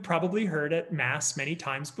parable you've probably heard at Mass many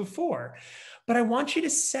times before, but I want you to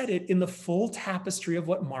set it in the full tapestry of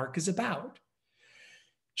what Mark is about.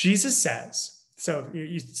 Jesus says, so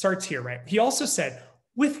it starts here, right? He also said,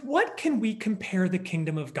 with what can we compare the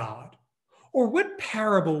kingdom of God? Or what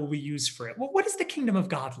parable will we use for it? Well, what is the kingdom of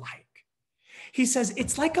God like? He says,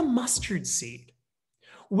 it's like a mustard seed,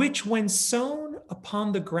 which when sown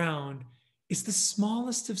upon the ground is the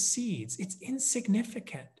smallest of seeds. It's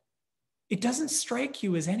insignificant. It doesn't strike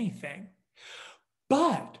you as anything.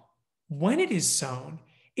 But when it is sown,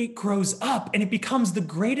 it grows up and it becomes the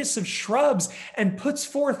greatest of shrubs and puts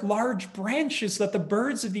forth large branches so that the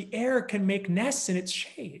birds of the air can make nests in its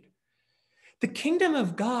shade. The kingdom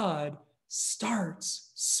of God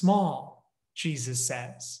starts small, Jesus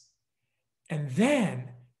says, and then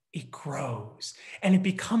it grows and it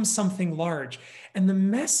becomes something large. And the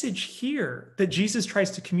message here that Jesus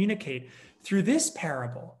tries to communicate through this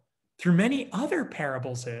parable, through many other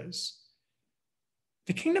parables, is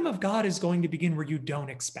the kingdom of God is going to begin where you don't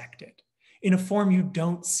expect it, in a form you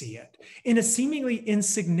don't see it, in a seemingly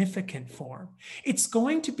insignificant form. It's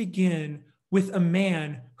going to begin with a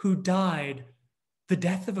man who died the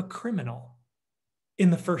death of a criminal in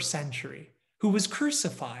the first century, who was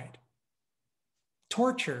crucified,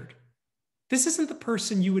 tortured. This isn't the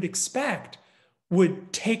person you would expect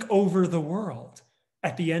would take over the world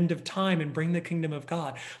at the end of time and bring the kingdom of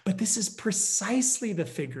God. But this is precisely the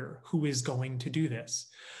figure who is going to do this.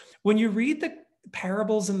 When you read the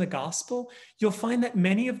parables in the gospel, you'll find that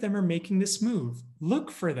many of them are making this move. Look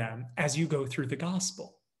for them as you go through the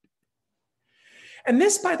gospel. And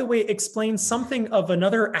this, by the way, explains something of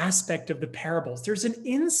another aspect of the parables. There's an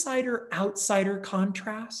insider-outsider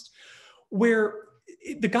contrast where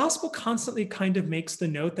the gospel constantly kind of makes the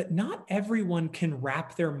note that not everyone can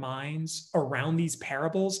wrap their minds around these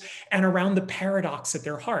parables and around the paradox at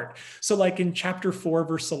their heart. So like in chapter 4,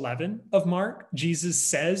 verse 11 of Mark, Jesus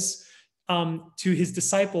says to his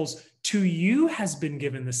disciples, "To you has been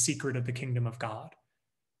given the secret of the kingdom of God.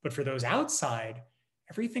 But for those outside,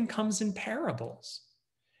 everything comes in parables."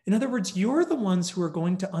 In other words, you're the ones who are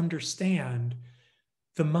going to understand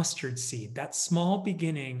the mustard seed, that small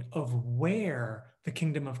beginning of where the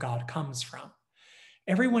kingdom of God comes from.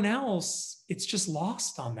 Everyone else, it's just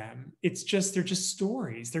lost on them. They're just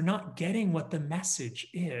stories. They're not getting what the message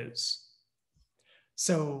is.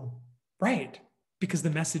 So, right, because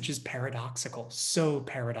the message is paradoxical, so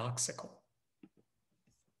paradoxical.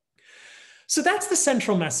 So that's the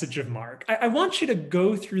central message of Mark. I want you to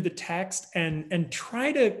go through the text and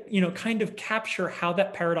try to, kind of capture how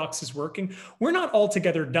that paradox is working. We're not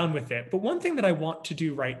altogether done with it, but one thing that I want to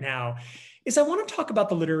do right now is I want to talk about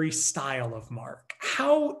the literary style of Mark,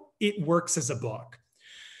 how it works as a book.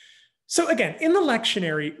 So again, in the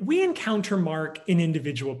lectionary, we encounter Mark in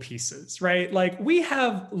individual pieces, right? Like we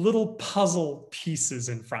have little puzzle pieces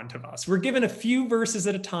in front of us. We're given a few verses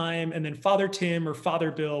at a time, and then Father Tim or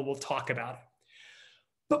Father Bill will talk about it.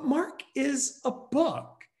 But Mark is a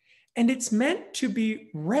book, and it's meant to be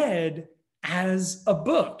read as a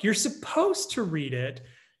book. You're supposed to read it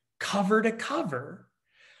cover to cover.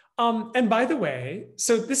 And by the way,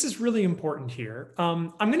 so this is really important here.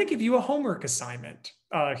 I'm going to give you a homework assignment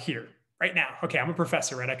here. Right now. Okay, I'm a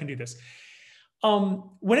professor, right? I can do this.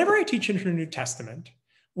 Whenever I teach into the New Testament,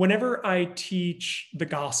 whenever I teach the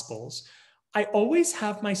Gospels, I always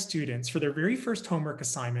have my students, for their very first homework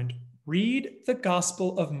assignment, read the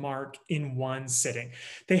Gospel of Mark in one sitting.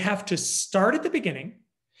 They have to start at the beginning,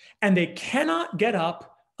 and they cannot get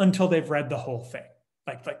up until they've read the whole thing.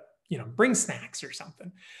 Like bring snacks or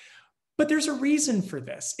something. But there's a reason for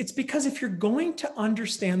this. It's because if you're going to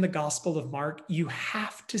understand the Gospel of Mark, you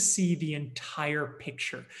have to see the entire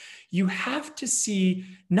picture. You have to see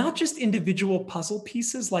not just individual puzzle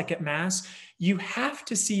pieces like at Mass, you have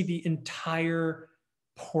to see the entire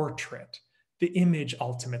portrait, the image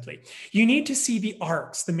ultimately. You need to see the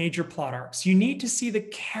arcs, the major plot arcs. You need to see the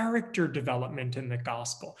character development in the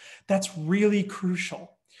Gospel. That's really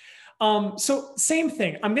crucial. So same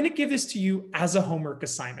thing, I'm going to give this to you as a homework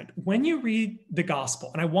assignment. When you read the gospel,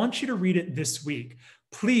 and I want you to read it this week,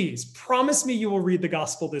 please promise me you will read the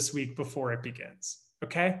gospel this week before it begins.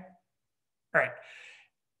 Okay? All right.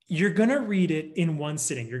 You're going to read it in one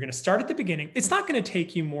sitting. You're going to start at the beginning. It's not going to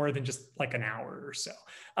take you more than just like an hour or so.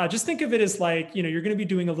 Just think of it as like, you're going to be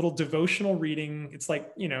doing a little devotional reading. It's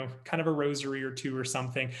like, kind of a rosary or two or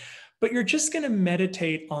something, but you're just going to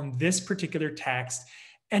meditate on this particular text.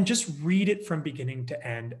 and just read it from beginning to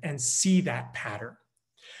end and see that pattern.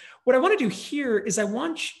 What I want to do here is I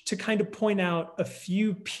want to kind of point out a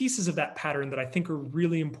few pieces of that pattern that I think are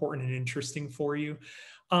really important and interesting for you,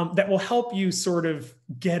 that will help you sort of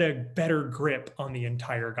get a better grip on the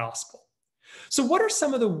entire gospel. So what are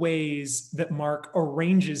some of the ways that Mark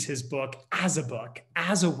arranges his book, as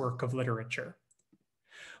a work of literature?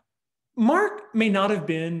 Mark may not have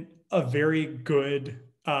been a very good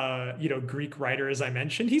Greek writer, as I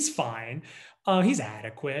mentioned. He's fine. He's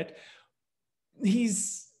adequate.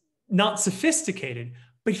 He's not sophisticated,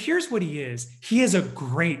 but here's what he is. He is a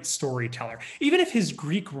great storyteller. Even if his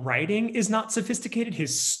Greek writing is not sophisticated,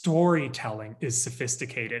 his storytelling is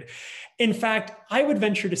sophisticated. In fact, I would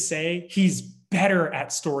venture to say he's better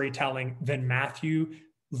at storytelling than Matthew,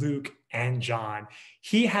 Luke, and John.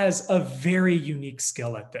 He has a very unique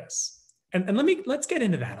skill at this. And let's get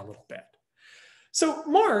into that a little bit. So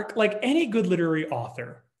Mark, like any good literary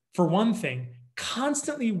author, for one thing,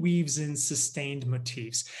 constantly weaves in sustained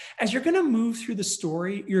motifs. As you're going to move through the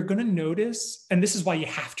story, you're going to notice, and this is why you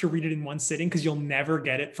have to read it in one sitting, because you'll never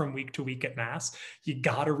get it from week to week at Mass. You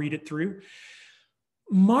got to read it through.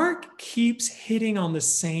 Mark keeps hitting on the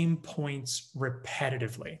same points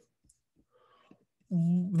repetitively.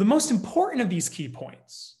 The most important of these key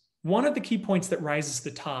points, one of the key points that rises to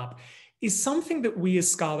the top, is something that we as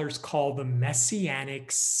scholars call the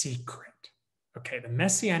messianic secret. Okay, the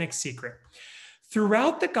messianic secret.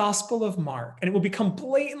 Throughout the Gospel of Mark, and it will become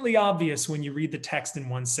blatantly obvious when you read the text in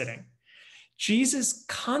one sitting, Jesus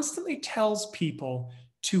constantly tells people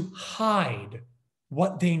to hide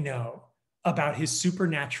what they know about his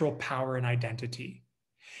supernatural power and identity.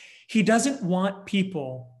 He doesn't want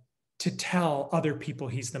people to tell other people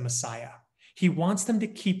he's the Messiah. He wants them to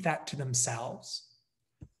keep that to themselves.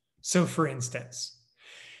 So for instance,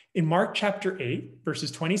 in Mark chapter 8,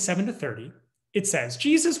 verses 27 to 30, it says,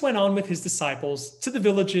 Jesus went on with his disciples to the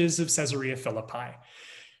villages of Caesarea Philippi.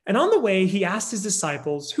 And on the way, he asked his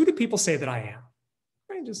disciples, who do people say that I am?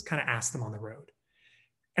 I just kind of asked them on the road.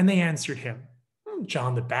 And they answered him,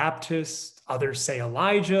 John the Baptist, others say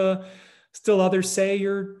Elijah, still others say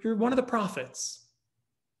you're one of the prophets.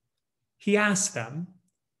 He asked them,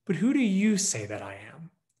 but who do you say that I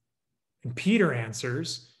am? And Peter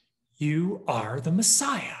answers, you are the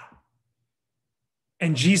Messiah.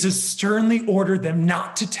 And Jesus sternly ordered them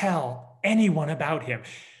not to tell anyone about him.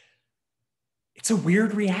 It's a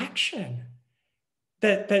weird reaction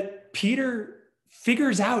that Peter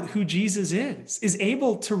figures out who Jesus is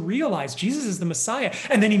able to realize Jesus is the Messiah.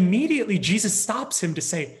 And then immediately Jesus stops him to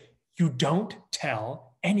say, you don't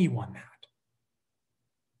tell anyone that.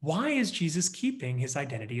 Why is Jesus keeping his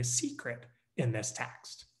identity a secret in this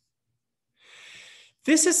text?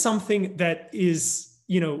 This is something that is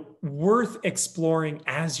worth exploring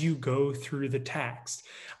as you go through the text.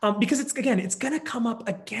 Because it's going to come up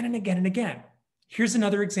again and again and again. Here's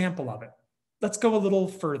another example of it. Let's go a little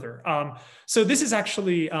further. So this is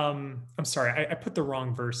actually, I'm sorry, I put the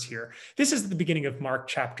wrong verse here. This is the beginning of Mark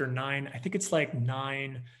chapter 9. I think it's like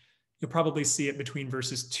 9. You'll probably see it between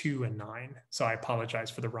verses 2 and 9. So I apologize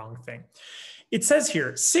for the wrong thing. It says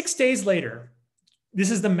here, 6 days later, this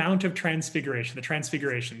is the Mount of Transfiguration, the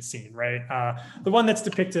transfiguration scene, right? The one that's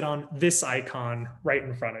depicted on this icon right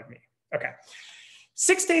in front of me. Okay.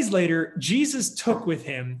 6 days later, Jesus took with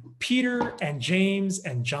him Peter and James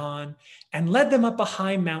and John and led them up a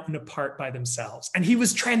high mountain apart by themselves. And he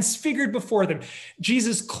was transfigured before them.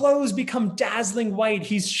 Jesus' clothes become dazzling white.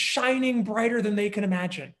 He's shining brighter than they can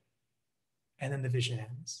imagine. And then the vision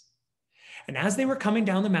ends. And as they were coming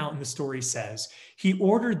down the mountain, the story says, he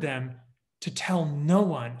ordered them to tell no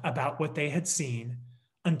one about what they had seen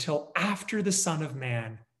until after the Son of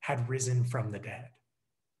Man had risen from the dead.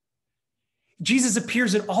 Jesus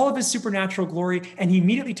appears in all of his supernatural glory, and he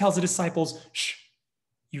immediately tells the disciples, shh,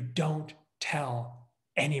 you don't tell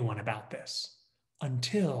anyone about this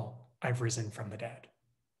until I've risen from the dead.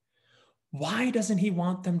 Why doesn't he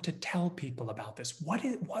want them to tell people about this? What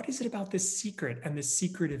is it about this secret and this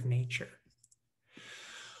secretive nature?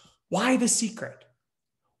 Why the secret?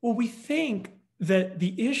 Well, we think that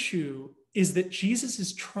the issue is that Jesus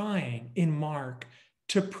is trying in Mark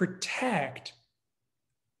to protect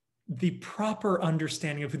the proper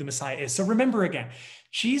understanding of who the Messiah is. So remember again,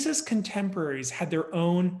 Jesus' contemporaries had their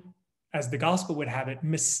own, as the gospel would have it,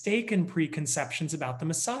 mistaken preconceptions about the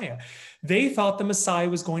Messiah. They thought the Messiah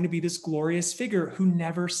was going to be this glorious figure who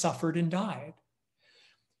never suffered and died.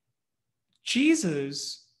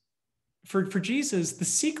 For Jesus, the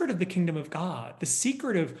secret of the kingdom of God, the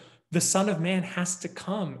secret of the Son of Man has to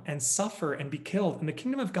come and suffer and be killed. And the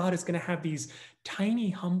kingdom of God is going to have these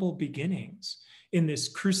tiny, humble beginnings in this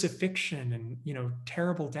crucifixion and,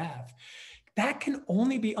 terrible death. That can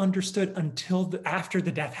only be understood until after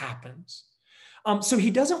the death happens. So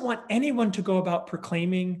he doesn't want anyone to go about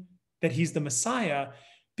proclaiming that he's the Messiah,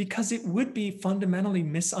 because it would be fundamentally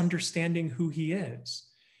misunderstanding who he is.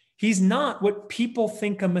 He's not what people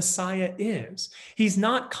think a Messiah is. He's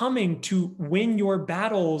not coming to win your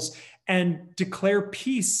battles and declare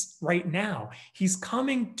peace right now. He's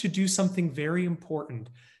coming to do something very important,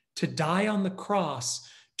 to die on the cross,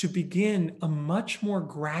 to begin a much more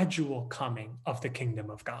gradual coming of the kingdom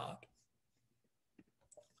of God.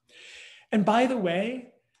 And by the way,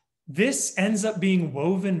 this ends up being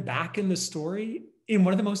woven back in the story in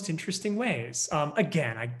one of the most interesting ways.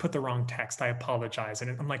 Again, I put the wrong text. I apologize.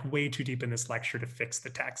 And I'm like way too deep in this lecture to fix the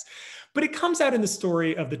text. But it comes out in the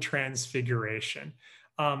story of the Transfiguration.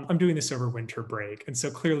 I'm doing this over winter break. And so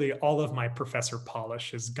clearly all of my professor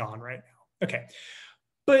polish is gone right now. Okay.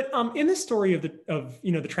 But in the story of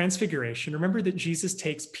the Transfiguration, remember that Jesus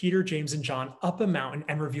takes Peter, James, and John up a mountain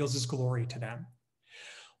and reveals his glory to them.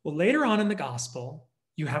 Well, later on in the gospel,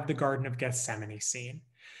 you have the Garden of Gethsemane scene.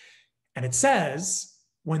 And it says,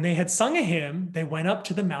 when they had sung a hymn, they went up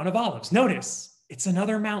to the Mount of Olives. Notice, it's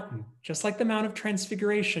another mountain, just like the Mount of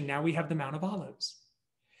Transfiguration. Now we have the Mount of Olives.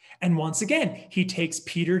 And once again, he takes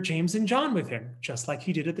Peter, James, and John with him, just like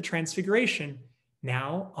he did at the Transfiguration,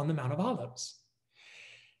 now on the Mount of Olives.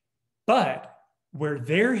 But where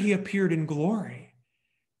there he appeared in glory,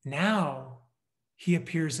 now he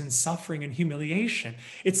appears in suffering and humiliation.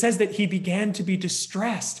 It says that he began to be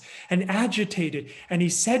distressed and agitated, and he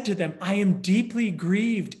said to them, I am deeply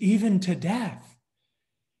grieved, even to death.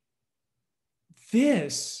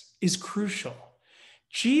 This is crucial.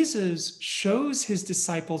 Jesus shows his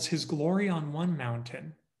disciples his glory on one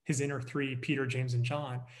mountain, his inner three, Peter, James, and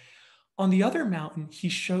John. On the other mountain, he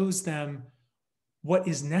shows them what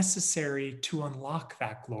is necessary to unlock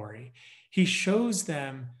that glory. He shows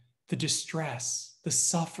them the distress, the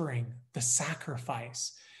suffering, the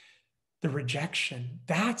sacrifice, the rejection.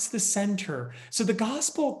 That's the center. So the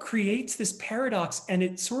gospel creates this paradox, and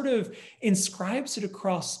it sort of inscribes it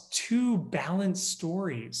across two balanced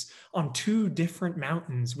stories on two different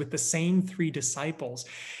mountains with the same three disciples.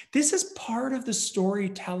 This is part of the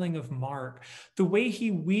storytelling of Mark, the way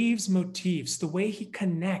he weaves motifs, the way he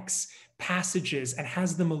connects passages and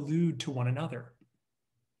has them allude to one another.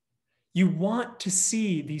 You want to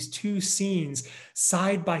see these two scenes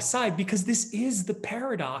side by side because this is the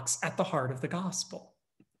paradox at the heart of the gospel.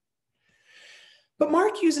 But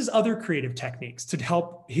Mark uses other creative techniques to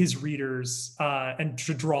help his readers and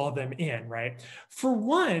to draw them in, right? For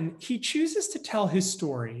one, he chooses to tell his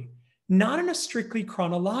story not in a strictly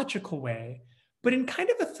chronological way, but in kind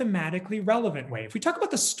of a thematically relevant way. If we talk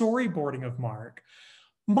about the storyboarding of Mark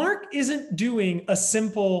isn't doing a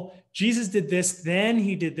simple, Jesus did this, then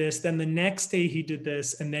he did this, then the next day he did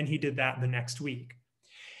this, and then he did that the next week.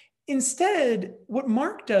 Instead, what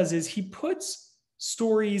Mark does is he puts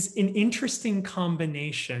stories in interesting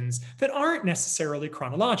combinations that aren't necessarily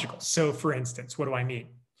chronological. So for instance, what do I mean?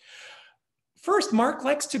 First, Mark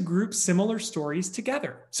likes to group similar stories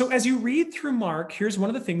together. So as you read through Mark, here's one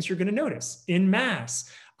of the things you're going to notice in Mass,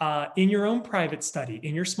 in your own private study,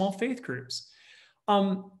 in your small faith groups.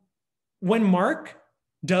 When Mark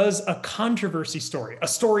does a controversy story, a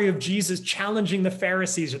story of Jesus challenging the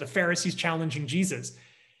Pharisees or the Pharisees challenging Jesus,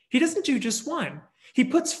 he doesn't do just one. He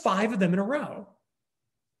puts 5 of them in a row,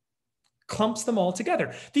 clumps them all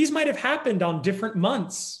together. These might have happened on different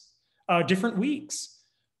months, different weeks,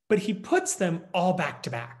 but he puts them all back to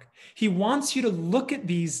back. He wants you to look at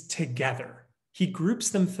these together. He groups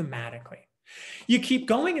them thematically. You keep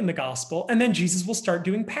going in the gospel, and then Jesus will start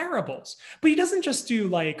doing parables. But he doesn't just do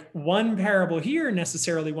like one parable here,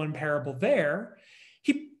 necessarily one parable there.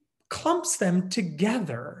 He clumps them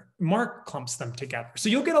together. Mark clumps them together. So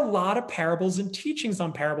you'll get a lot of parables and teachings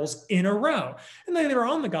on parables in a row. And then later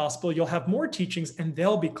on in the gospel, you'll have more teachings, and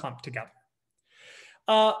they'll be clumped together.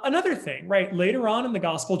 Another thing, right? Later on in the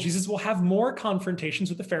gospel, Jesus will have more confrontations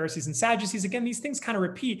with the Pharisees and Sadducees. Again, these things kind of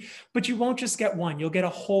repeat, but you won't just get one. You'll get a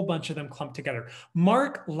whole bunch of them clumped together.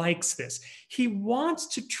 Mark likes this. He wants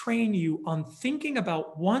to train you on thinking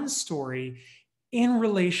about one story in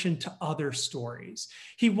relation to other stories.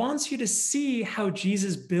 He wants you to see how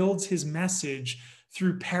Jesus builds his message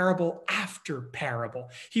through parable after parable.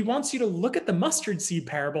 He wants you to look at the mustard seed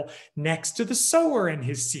parable next to the sower and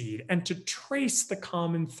his seed and to trace the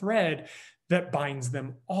common thread that binds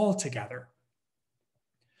them all together.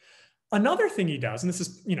 Another thing he does, and this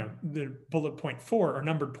is, the bullet point 4 or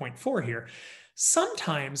numbered point 4 here.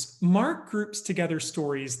 Sometimes Mark groups together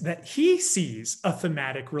stories that he sees a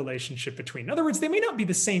thematic relationship between. In other words, they may not be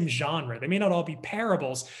the same genre, they may not all be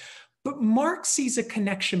parables, but Mark sees a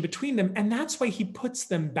connection between them, and that's why he puts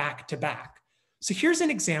them back to back. So here's an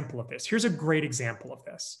example of this. Here's a great example of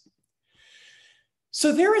this.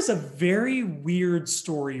 So there is a very weird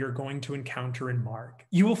story you're going to encounter in Mark.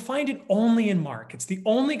 You will find it only in Mark. It's the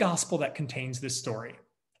only gospel that contains this story.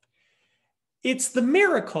 It's the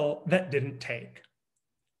miracle that didn't take.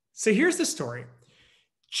 So here's the story.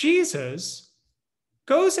 Jesus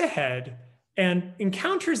goes ahead and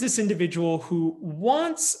encounters this individual who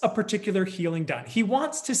wants a particular healing done. He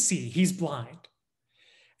wants to see. He's blind.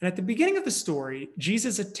 And at the beginning of the story,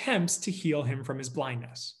 Jesus attempts to heal him from his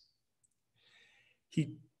blindness.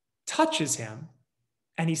 He touches him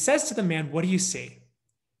and he says to the man, "What do you see?"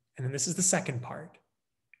 And then this is the second part.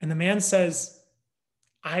 And the man says,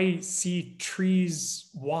 "I see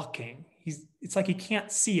trees walking." It's like he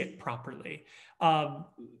can't see it properly,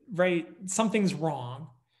 right? Something's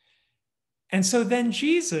wrong. And so then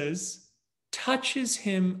Jesus touches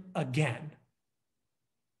him again.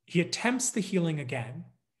 He attempts the healing again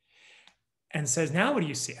and says, "Now what do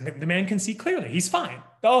you see?" And the man can see clearly. He's fine.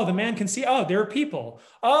 Oh, the man can see. Oh, there are people.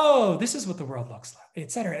 Oh, this is what the world looks like,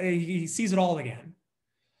 etc. He sees it all again.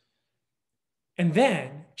 And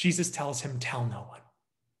then Jesus tells him, "Tell no one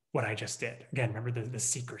what I just did." Again, remember the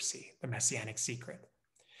secrecy, the messianic secret.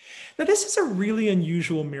 Now, this is a really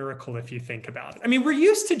unusual miracle if you think about it. I mean, we're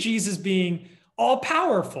used to Jesus being all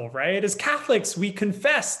powerful, right? As Catholics, we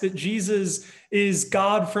confess that Jesus is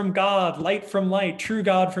God from God, light from light, true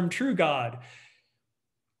God from true God.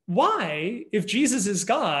 Why, if Jesus is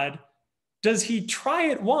God, does he try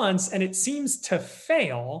it once and it seems to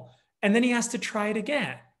fail, and then he has to try it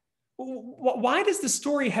again? Why does the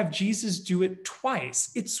story have Jesus do it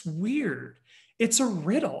twice? It's weird. It's a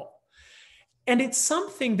riddle. And it's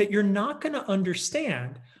something that you're not going to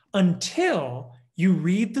understand until you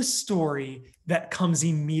read the story that comes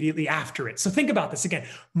immediately after it. So think about this again.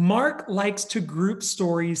 Mark likes to group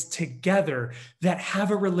stories together that have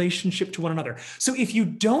a relationship to one another. So if you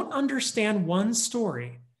don't understand one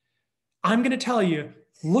story, I'm going to tell you,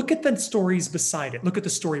 look at the stories beside it. Look at the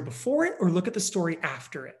story before it or look at the story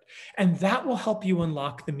after it. And that will help you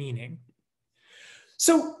unlock the meaning.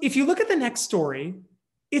 So if you look at the next story,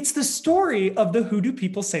 it's the story of the "Who do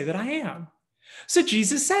people say that I am?" So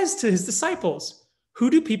Jesus says to his disciples, "Who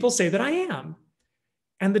do people say that I am?"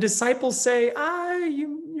 And the disciples say,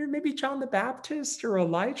 you're maybe John the Baptist or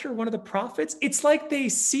Elijah or one of the prophets. It's like they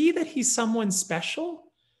see that he's someone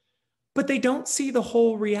special, but they don't see the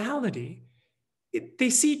whole reality. They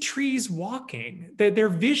see trees walking. Their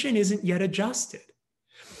vision isn't yet adjusted.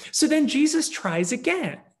 So then Jesus tries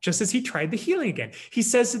again, just as he tried the healing again. He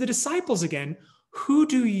says to the disciples again, "Who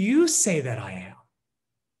do you say that I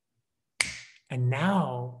am?" And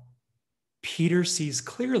now Peter sees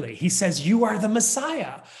clearly. He says, "You are the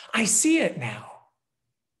Messiah. I see it now."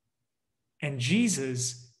 And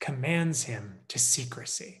Jesus commands him to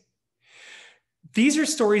secrecy. These are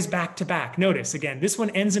stories back to back. Notice, again, this one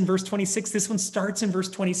ends in verse 26. This one starts in verse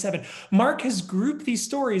 27. Mark has grouped these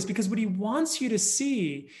stories because what he wants you to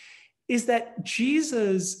see is that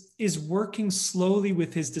Jesus is working slowly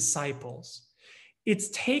with his disciples. It's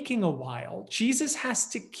taking a while. Jesus has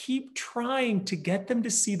to keep trying to get them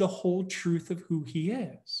to see the whole truth of who he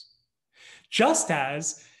is. Just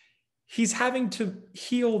as he's having to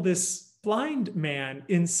heal this blind man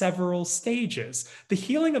in several stages. The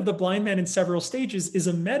healing of the blind man in several stages is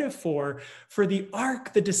a metaphor for the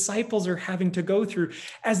arc the disciples are having to go through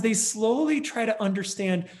as they slowly try to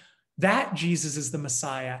understand that Jesus is the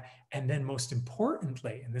Messiah. And then most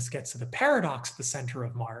importantly, and this gets to the paradox at the center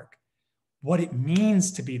of Mark, what it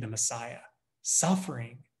means to be the Messiah: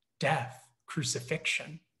 suffering, death,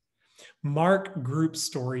 crucifixion. Mark groups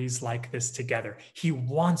stories like this together. He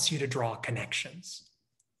wants you to draw connections.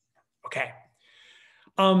 Okay.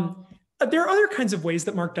 There are other kinds of ways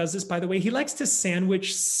that Mark does this, by the way. He likes to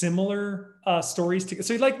sandwich similar stories together.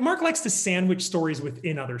 So Mark likes to sandwich stories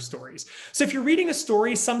within other stories. So if you're reading a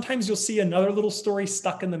story, sometimes you'll see another little story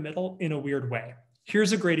stuck in the middle in a weird way.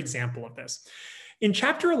 Here's a great example of this. In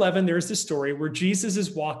chapter 11, there's this story where Jesus is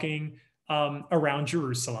walking around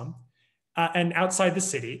Jerusalem and outside the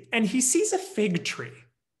city, and he sees a fig tree.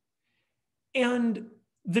 And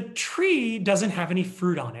the tree doesn't have any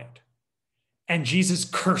fruit on it. And Jesus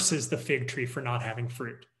curses the fig tree for not having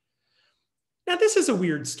fruit. Now, this is a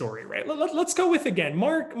weird story, right? Let's go with, again,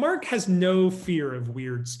 Mark has no fear of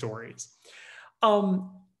weird stories. And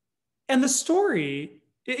the story,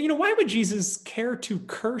 why would Jesus care to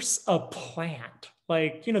curse a plant?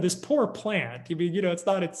 Like, this poor plant, it's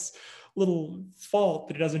not its little fault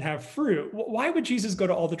that it doesn't have fruit. Why would Jesus go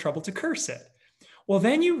to all the trouble to curse it? Well,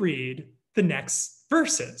 then you read the next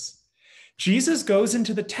verses. Jesus goes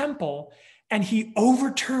into the temple and he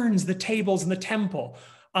overturns the tables in the temple.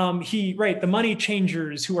 The money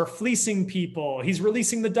changers who are fleecing people, he's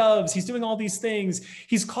releasing the doves, he's doing all these things.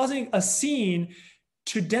 He's causing a scene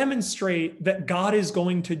to demonstrate that God is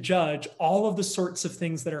going to judge all of the sorts of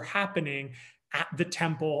things that are happening at the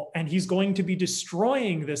temple, and he's going to be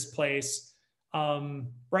destroying this place, when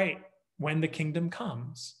the kingdom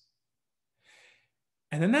comes.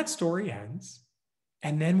 And then that story ends,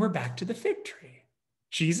 and then we're back to the fig tree.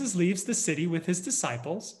 Jesus leaves the city with his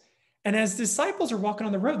disciples, and as disciples are walking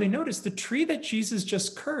on the road, they notice the tree that Jesus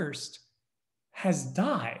just cursed has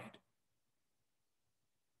died.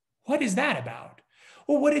 What is that about?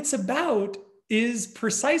 Well, what it's about is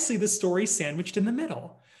precisely the story sandwiched in the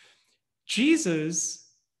middle. Jesus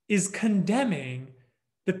is condemning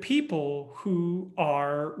the people who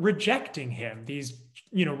are rejecting him, these,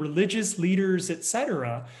 religious leaders,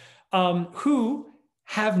 etc., who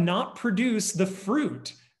have not produced the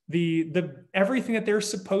fruit, the everything that they're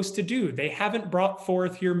supposed to do. They haven't brought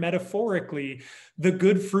forth here metaphorically the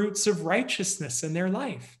good fruits of righteousness in their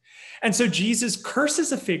life. And so Jesus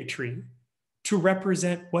curses a fig tree to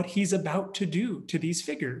represent what he's about to do to these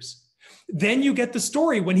figures. Then you get the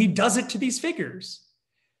story when he does it to these figures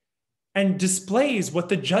and displays what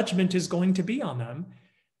the judgment is going to be on them.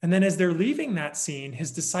 And then as they're leaving that scene,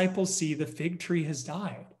 his disciples see the fig tree has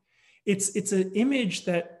died. It's an image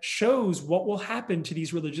that shows what will happen to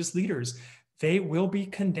these religious leaders. They will be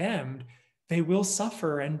condemned. They will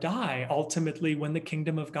suffer and die ultimately when the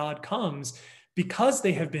kingdom of God comes, because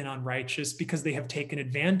they have been unrighteous, because they have taken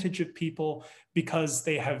advantage of people, because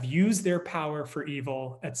they have used their power for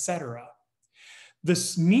evil, etc.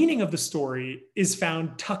 The meaning of the story is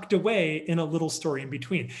found tucked away in a little story in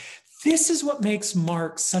between. This is what makes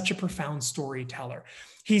Mark such a profound storyteller.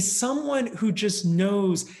 He's someone who just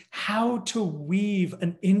knows how to weave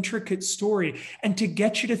an intricate story and to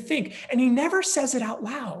get you to think. And he never says it out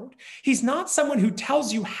loud. He's not someone who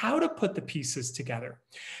tells you how to put the pieces together.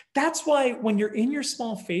 That's why when you're in your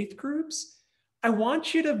small faith groups, I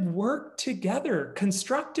want you to work together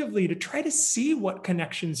constructively to try to see what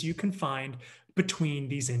connections you can find between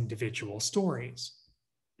these individual stories.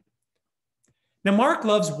 Now, Mark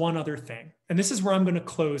loves one other thing, and this is where I'm going to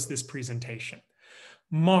close this presentation.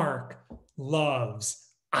 Mark loves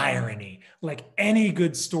irony. Like any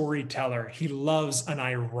good storyteller, he loves an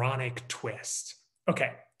ironic twist.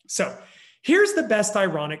 Okay, so here's the best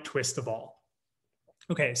ironic twist of all.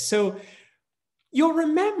 Okay, so you'll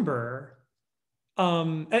remember,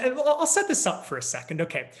 and I'll set this up for a second.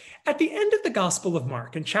 Okay, at the end of the Gospel of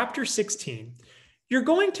Mark in chapter 16, you're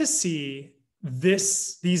going to see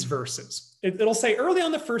these verses. It'll say early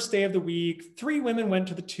on the first day of the week, 3 women went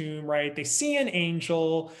to the tomb, right? They see an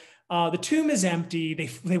angel. The tomb is empty.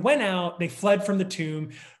 They went out. They fled from the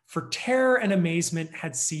tomb, for terror and amazement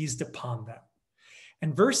had seized upon them.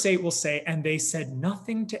 And verse 8 will say, and they said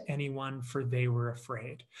nothing to anyone, for they were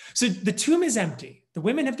afraid. So the tomb is empty. The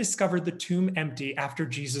women have discovered the tomb empty after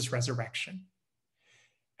Jesus' resurrection.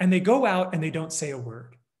 And they go out and they don't say a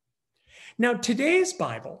word. Now, today's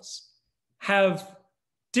Bibles have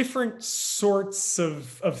different sorts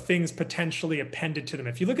of things potentially appended to them.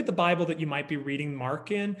 If you look at the Bible that you might be reading Mark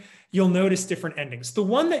in, you'll notice different endings. The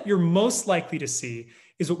one that you're most likely to see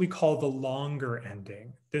is what we call the longer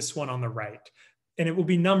ending, this one on the right. And it will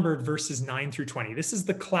be numbered verses 9 through 20. This is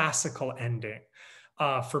the classical ending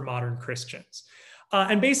for modern Christians.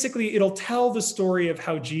 And basically, it'll tell the story of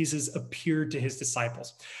how Jesus appeared to his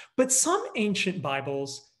disciples. But some ancient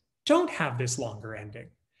Bibles don't have this longer ending.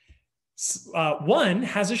 One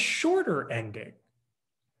has a shorter ending,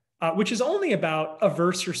 which is only about a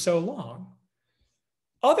verse or so long.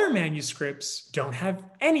 Other manuscripts don't have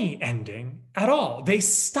any ending at all. They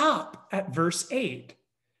stop at verse 8.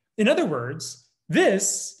 In other words,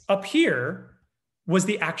 this up here was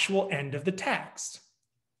the actual end of the text.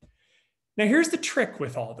 Now, here's the trick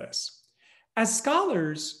with all this. As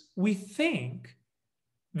scholars, we think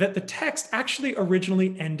that the text actually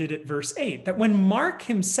originally ended at verse 8, that when Mark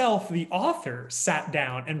himself, the author, sat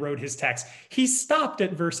down and wrote his text, he stopped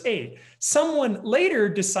at verse 8. Someone later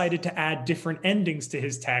decided to add different endings to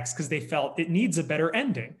his text because they felt it needs a better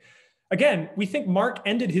ending. Again, we think Mark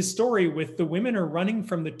ended his story with the women are running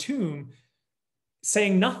from the tomb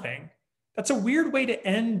saying nothing. That's a weird way to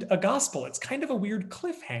end a gospel. It's kind of a weird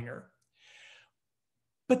cliffhanger.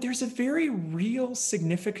 But there's a very real,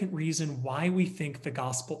 significant reason why we think the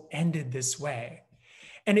gospel ended this way.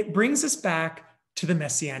 And it brings us back to the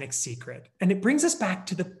messianic secret. And it brings us back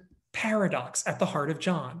to the paradox at the heart of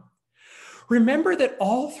John. Remember that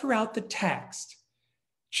all throughout the text,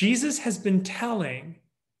 Jesus has been telling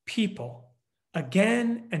people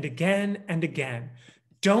again and again and again,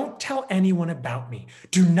 don't tell anyone about me.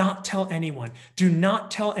 Do not tell anyone. Do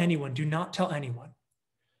not tell anyone. Do not tell anyone.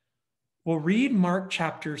 Well, read Mark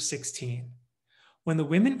chapter 16. When the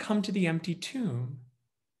women come to the empty tomb,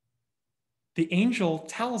 the angel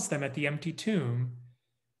tells them at the empty tomb,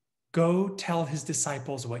 go tell his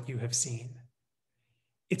disciples what you have seen.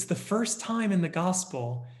 It's the first time in the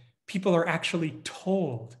gospel people are actually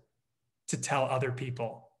told to tell other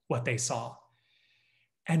people what they saw.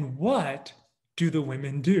 And what do the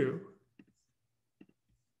women do?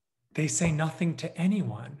 They say nothing to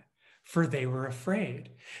anyone, for they were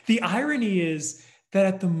afraid. The irony is that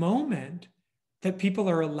at the moment that people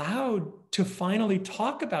are allowed to finally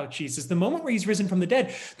talk about Jesus, the moment where he's risen from the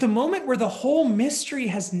dead, the moment where the whole mystery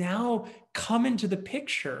has now come into the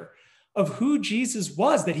picture of who Jesus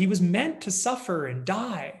was, that he was meant to suffer and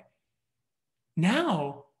die.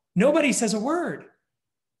 Now, nobody says a word.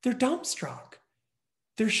 They're dumbstruck.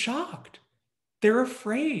 They're shocked. They're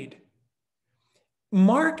afraid.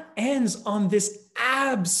 Mark ends on this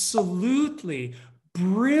absolutely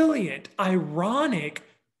brilliant, ironic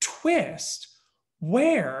twist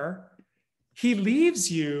where he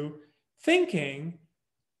leaves you thinking,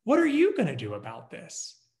 what are you going to do about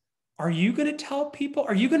this? Are you going to tell people?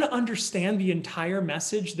 Are you going to understand the entire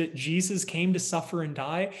message that Jesus came to suffer and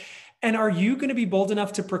die? And are you going to be bold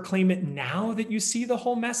enough to proclaim it now that you see the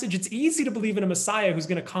whole message? It's easy to believe in a Messiah who's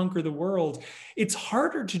going to conquer the world. It's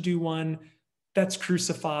harder to do one that's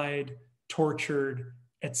crucified, tortured,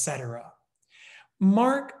 etc.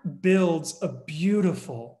 Mark builds a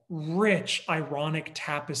beautiful, rich, ironic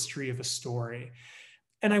tapestry of a story,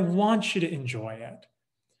 and I want you to enjoy it.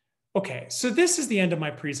 Okay, so this is the end of my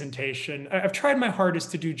presentation. I've tried my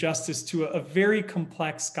hardest to do justice to a very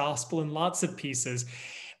complex gospel in lots of pieces.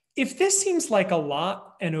 If this seems like a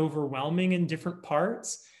lot and overwhelming in different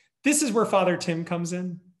parts, this is where Father Tim comes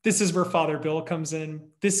in. This is where Father Bill comes in.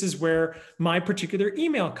 This is where my particular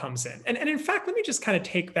email comes in. And in fact, let me just kind of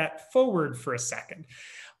take that forward for a second.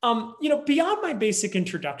 Beyond my basic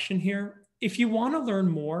introduction here, if you want to learn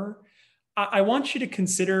more, I want you to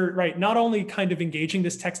consider, right, not only kind of engaging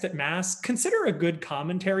this text at Mass, consider a good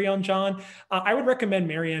commentary on John. I would recommend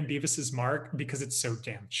Marianne Beavis's Mark because it's so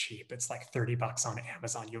damn cheap. It's like $30 on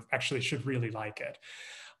Amazon. You actually should really like it.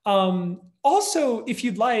 Also, if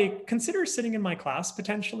you'd like, consider sitting in my class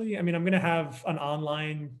potentially. I mean, I'm going to have an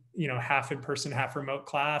online, half in person, half remote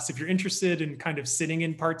class. If you're interested in kind of sitting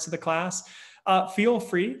in parts of the class, feel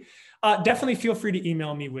free. Definitely feel free to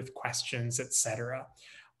email me with questions, etc.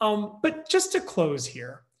 But just to close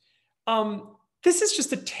here, this is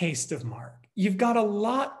just a taste of Mark. You've got a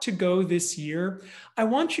lot to go this year. I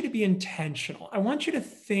want you to be intentional. I want you to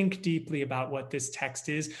think deeply about what this text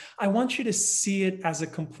is. I want you to see it as a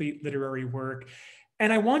complete literary work.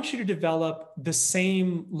 And I want you to develop the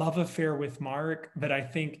same love affair with Mark that I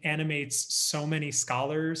think animates so many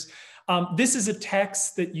scholars. This is a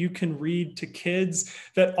text that you can read to kids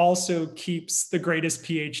that also keeps the greatest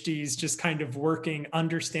PhDs just kind of working,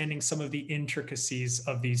 understanding some of the intricacies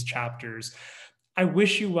of these chapters. I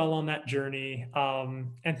wish you well on that journey.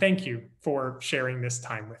 And thank you for sharing this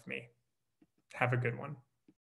time with me. Have a good one.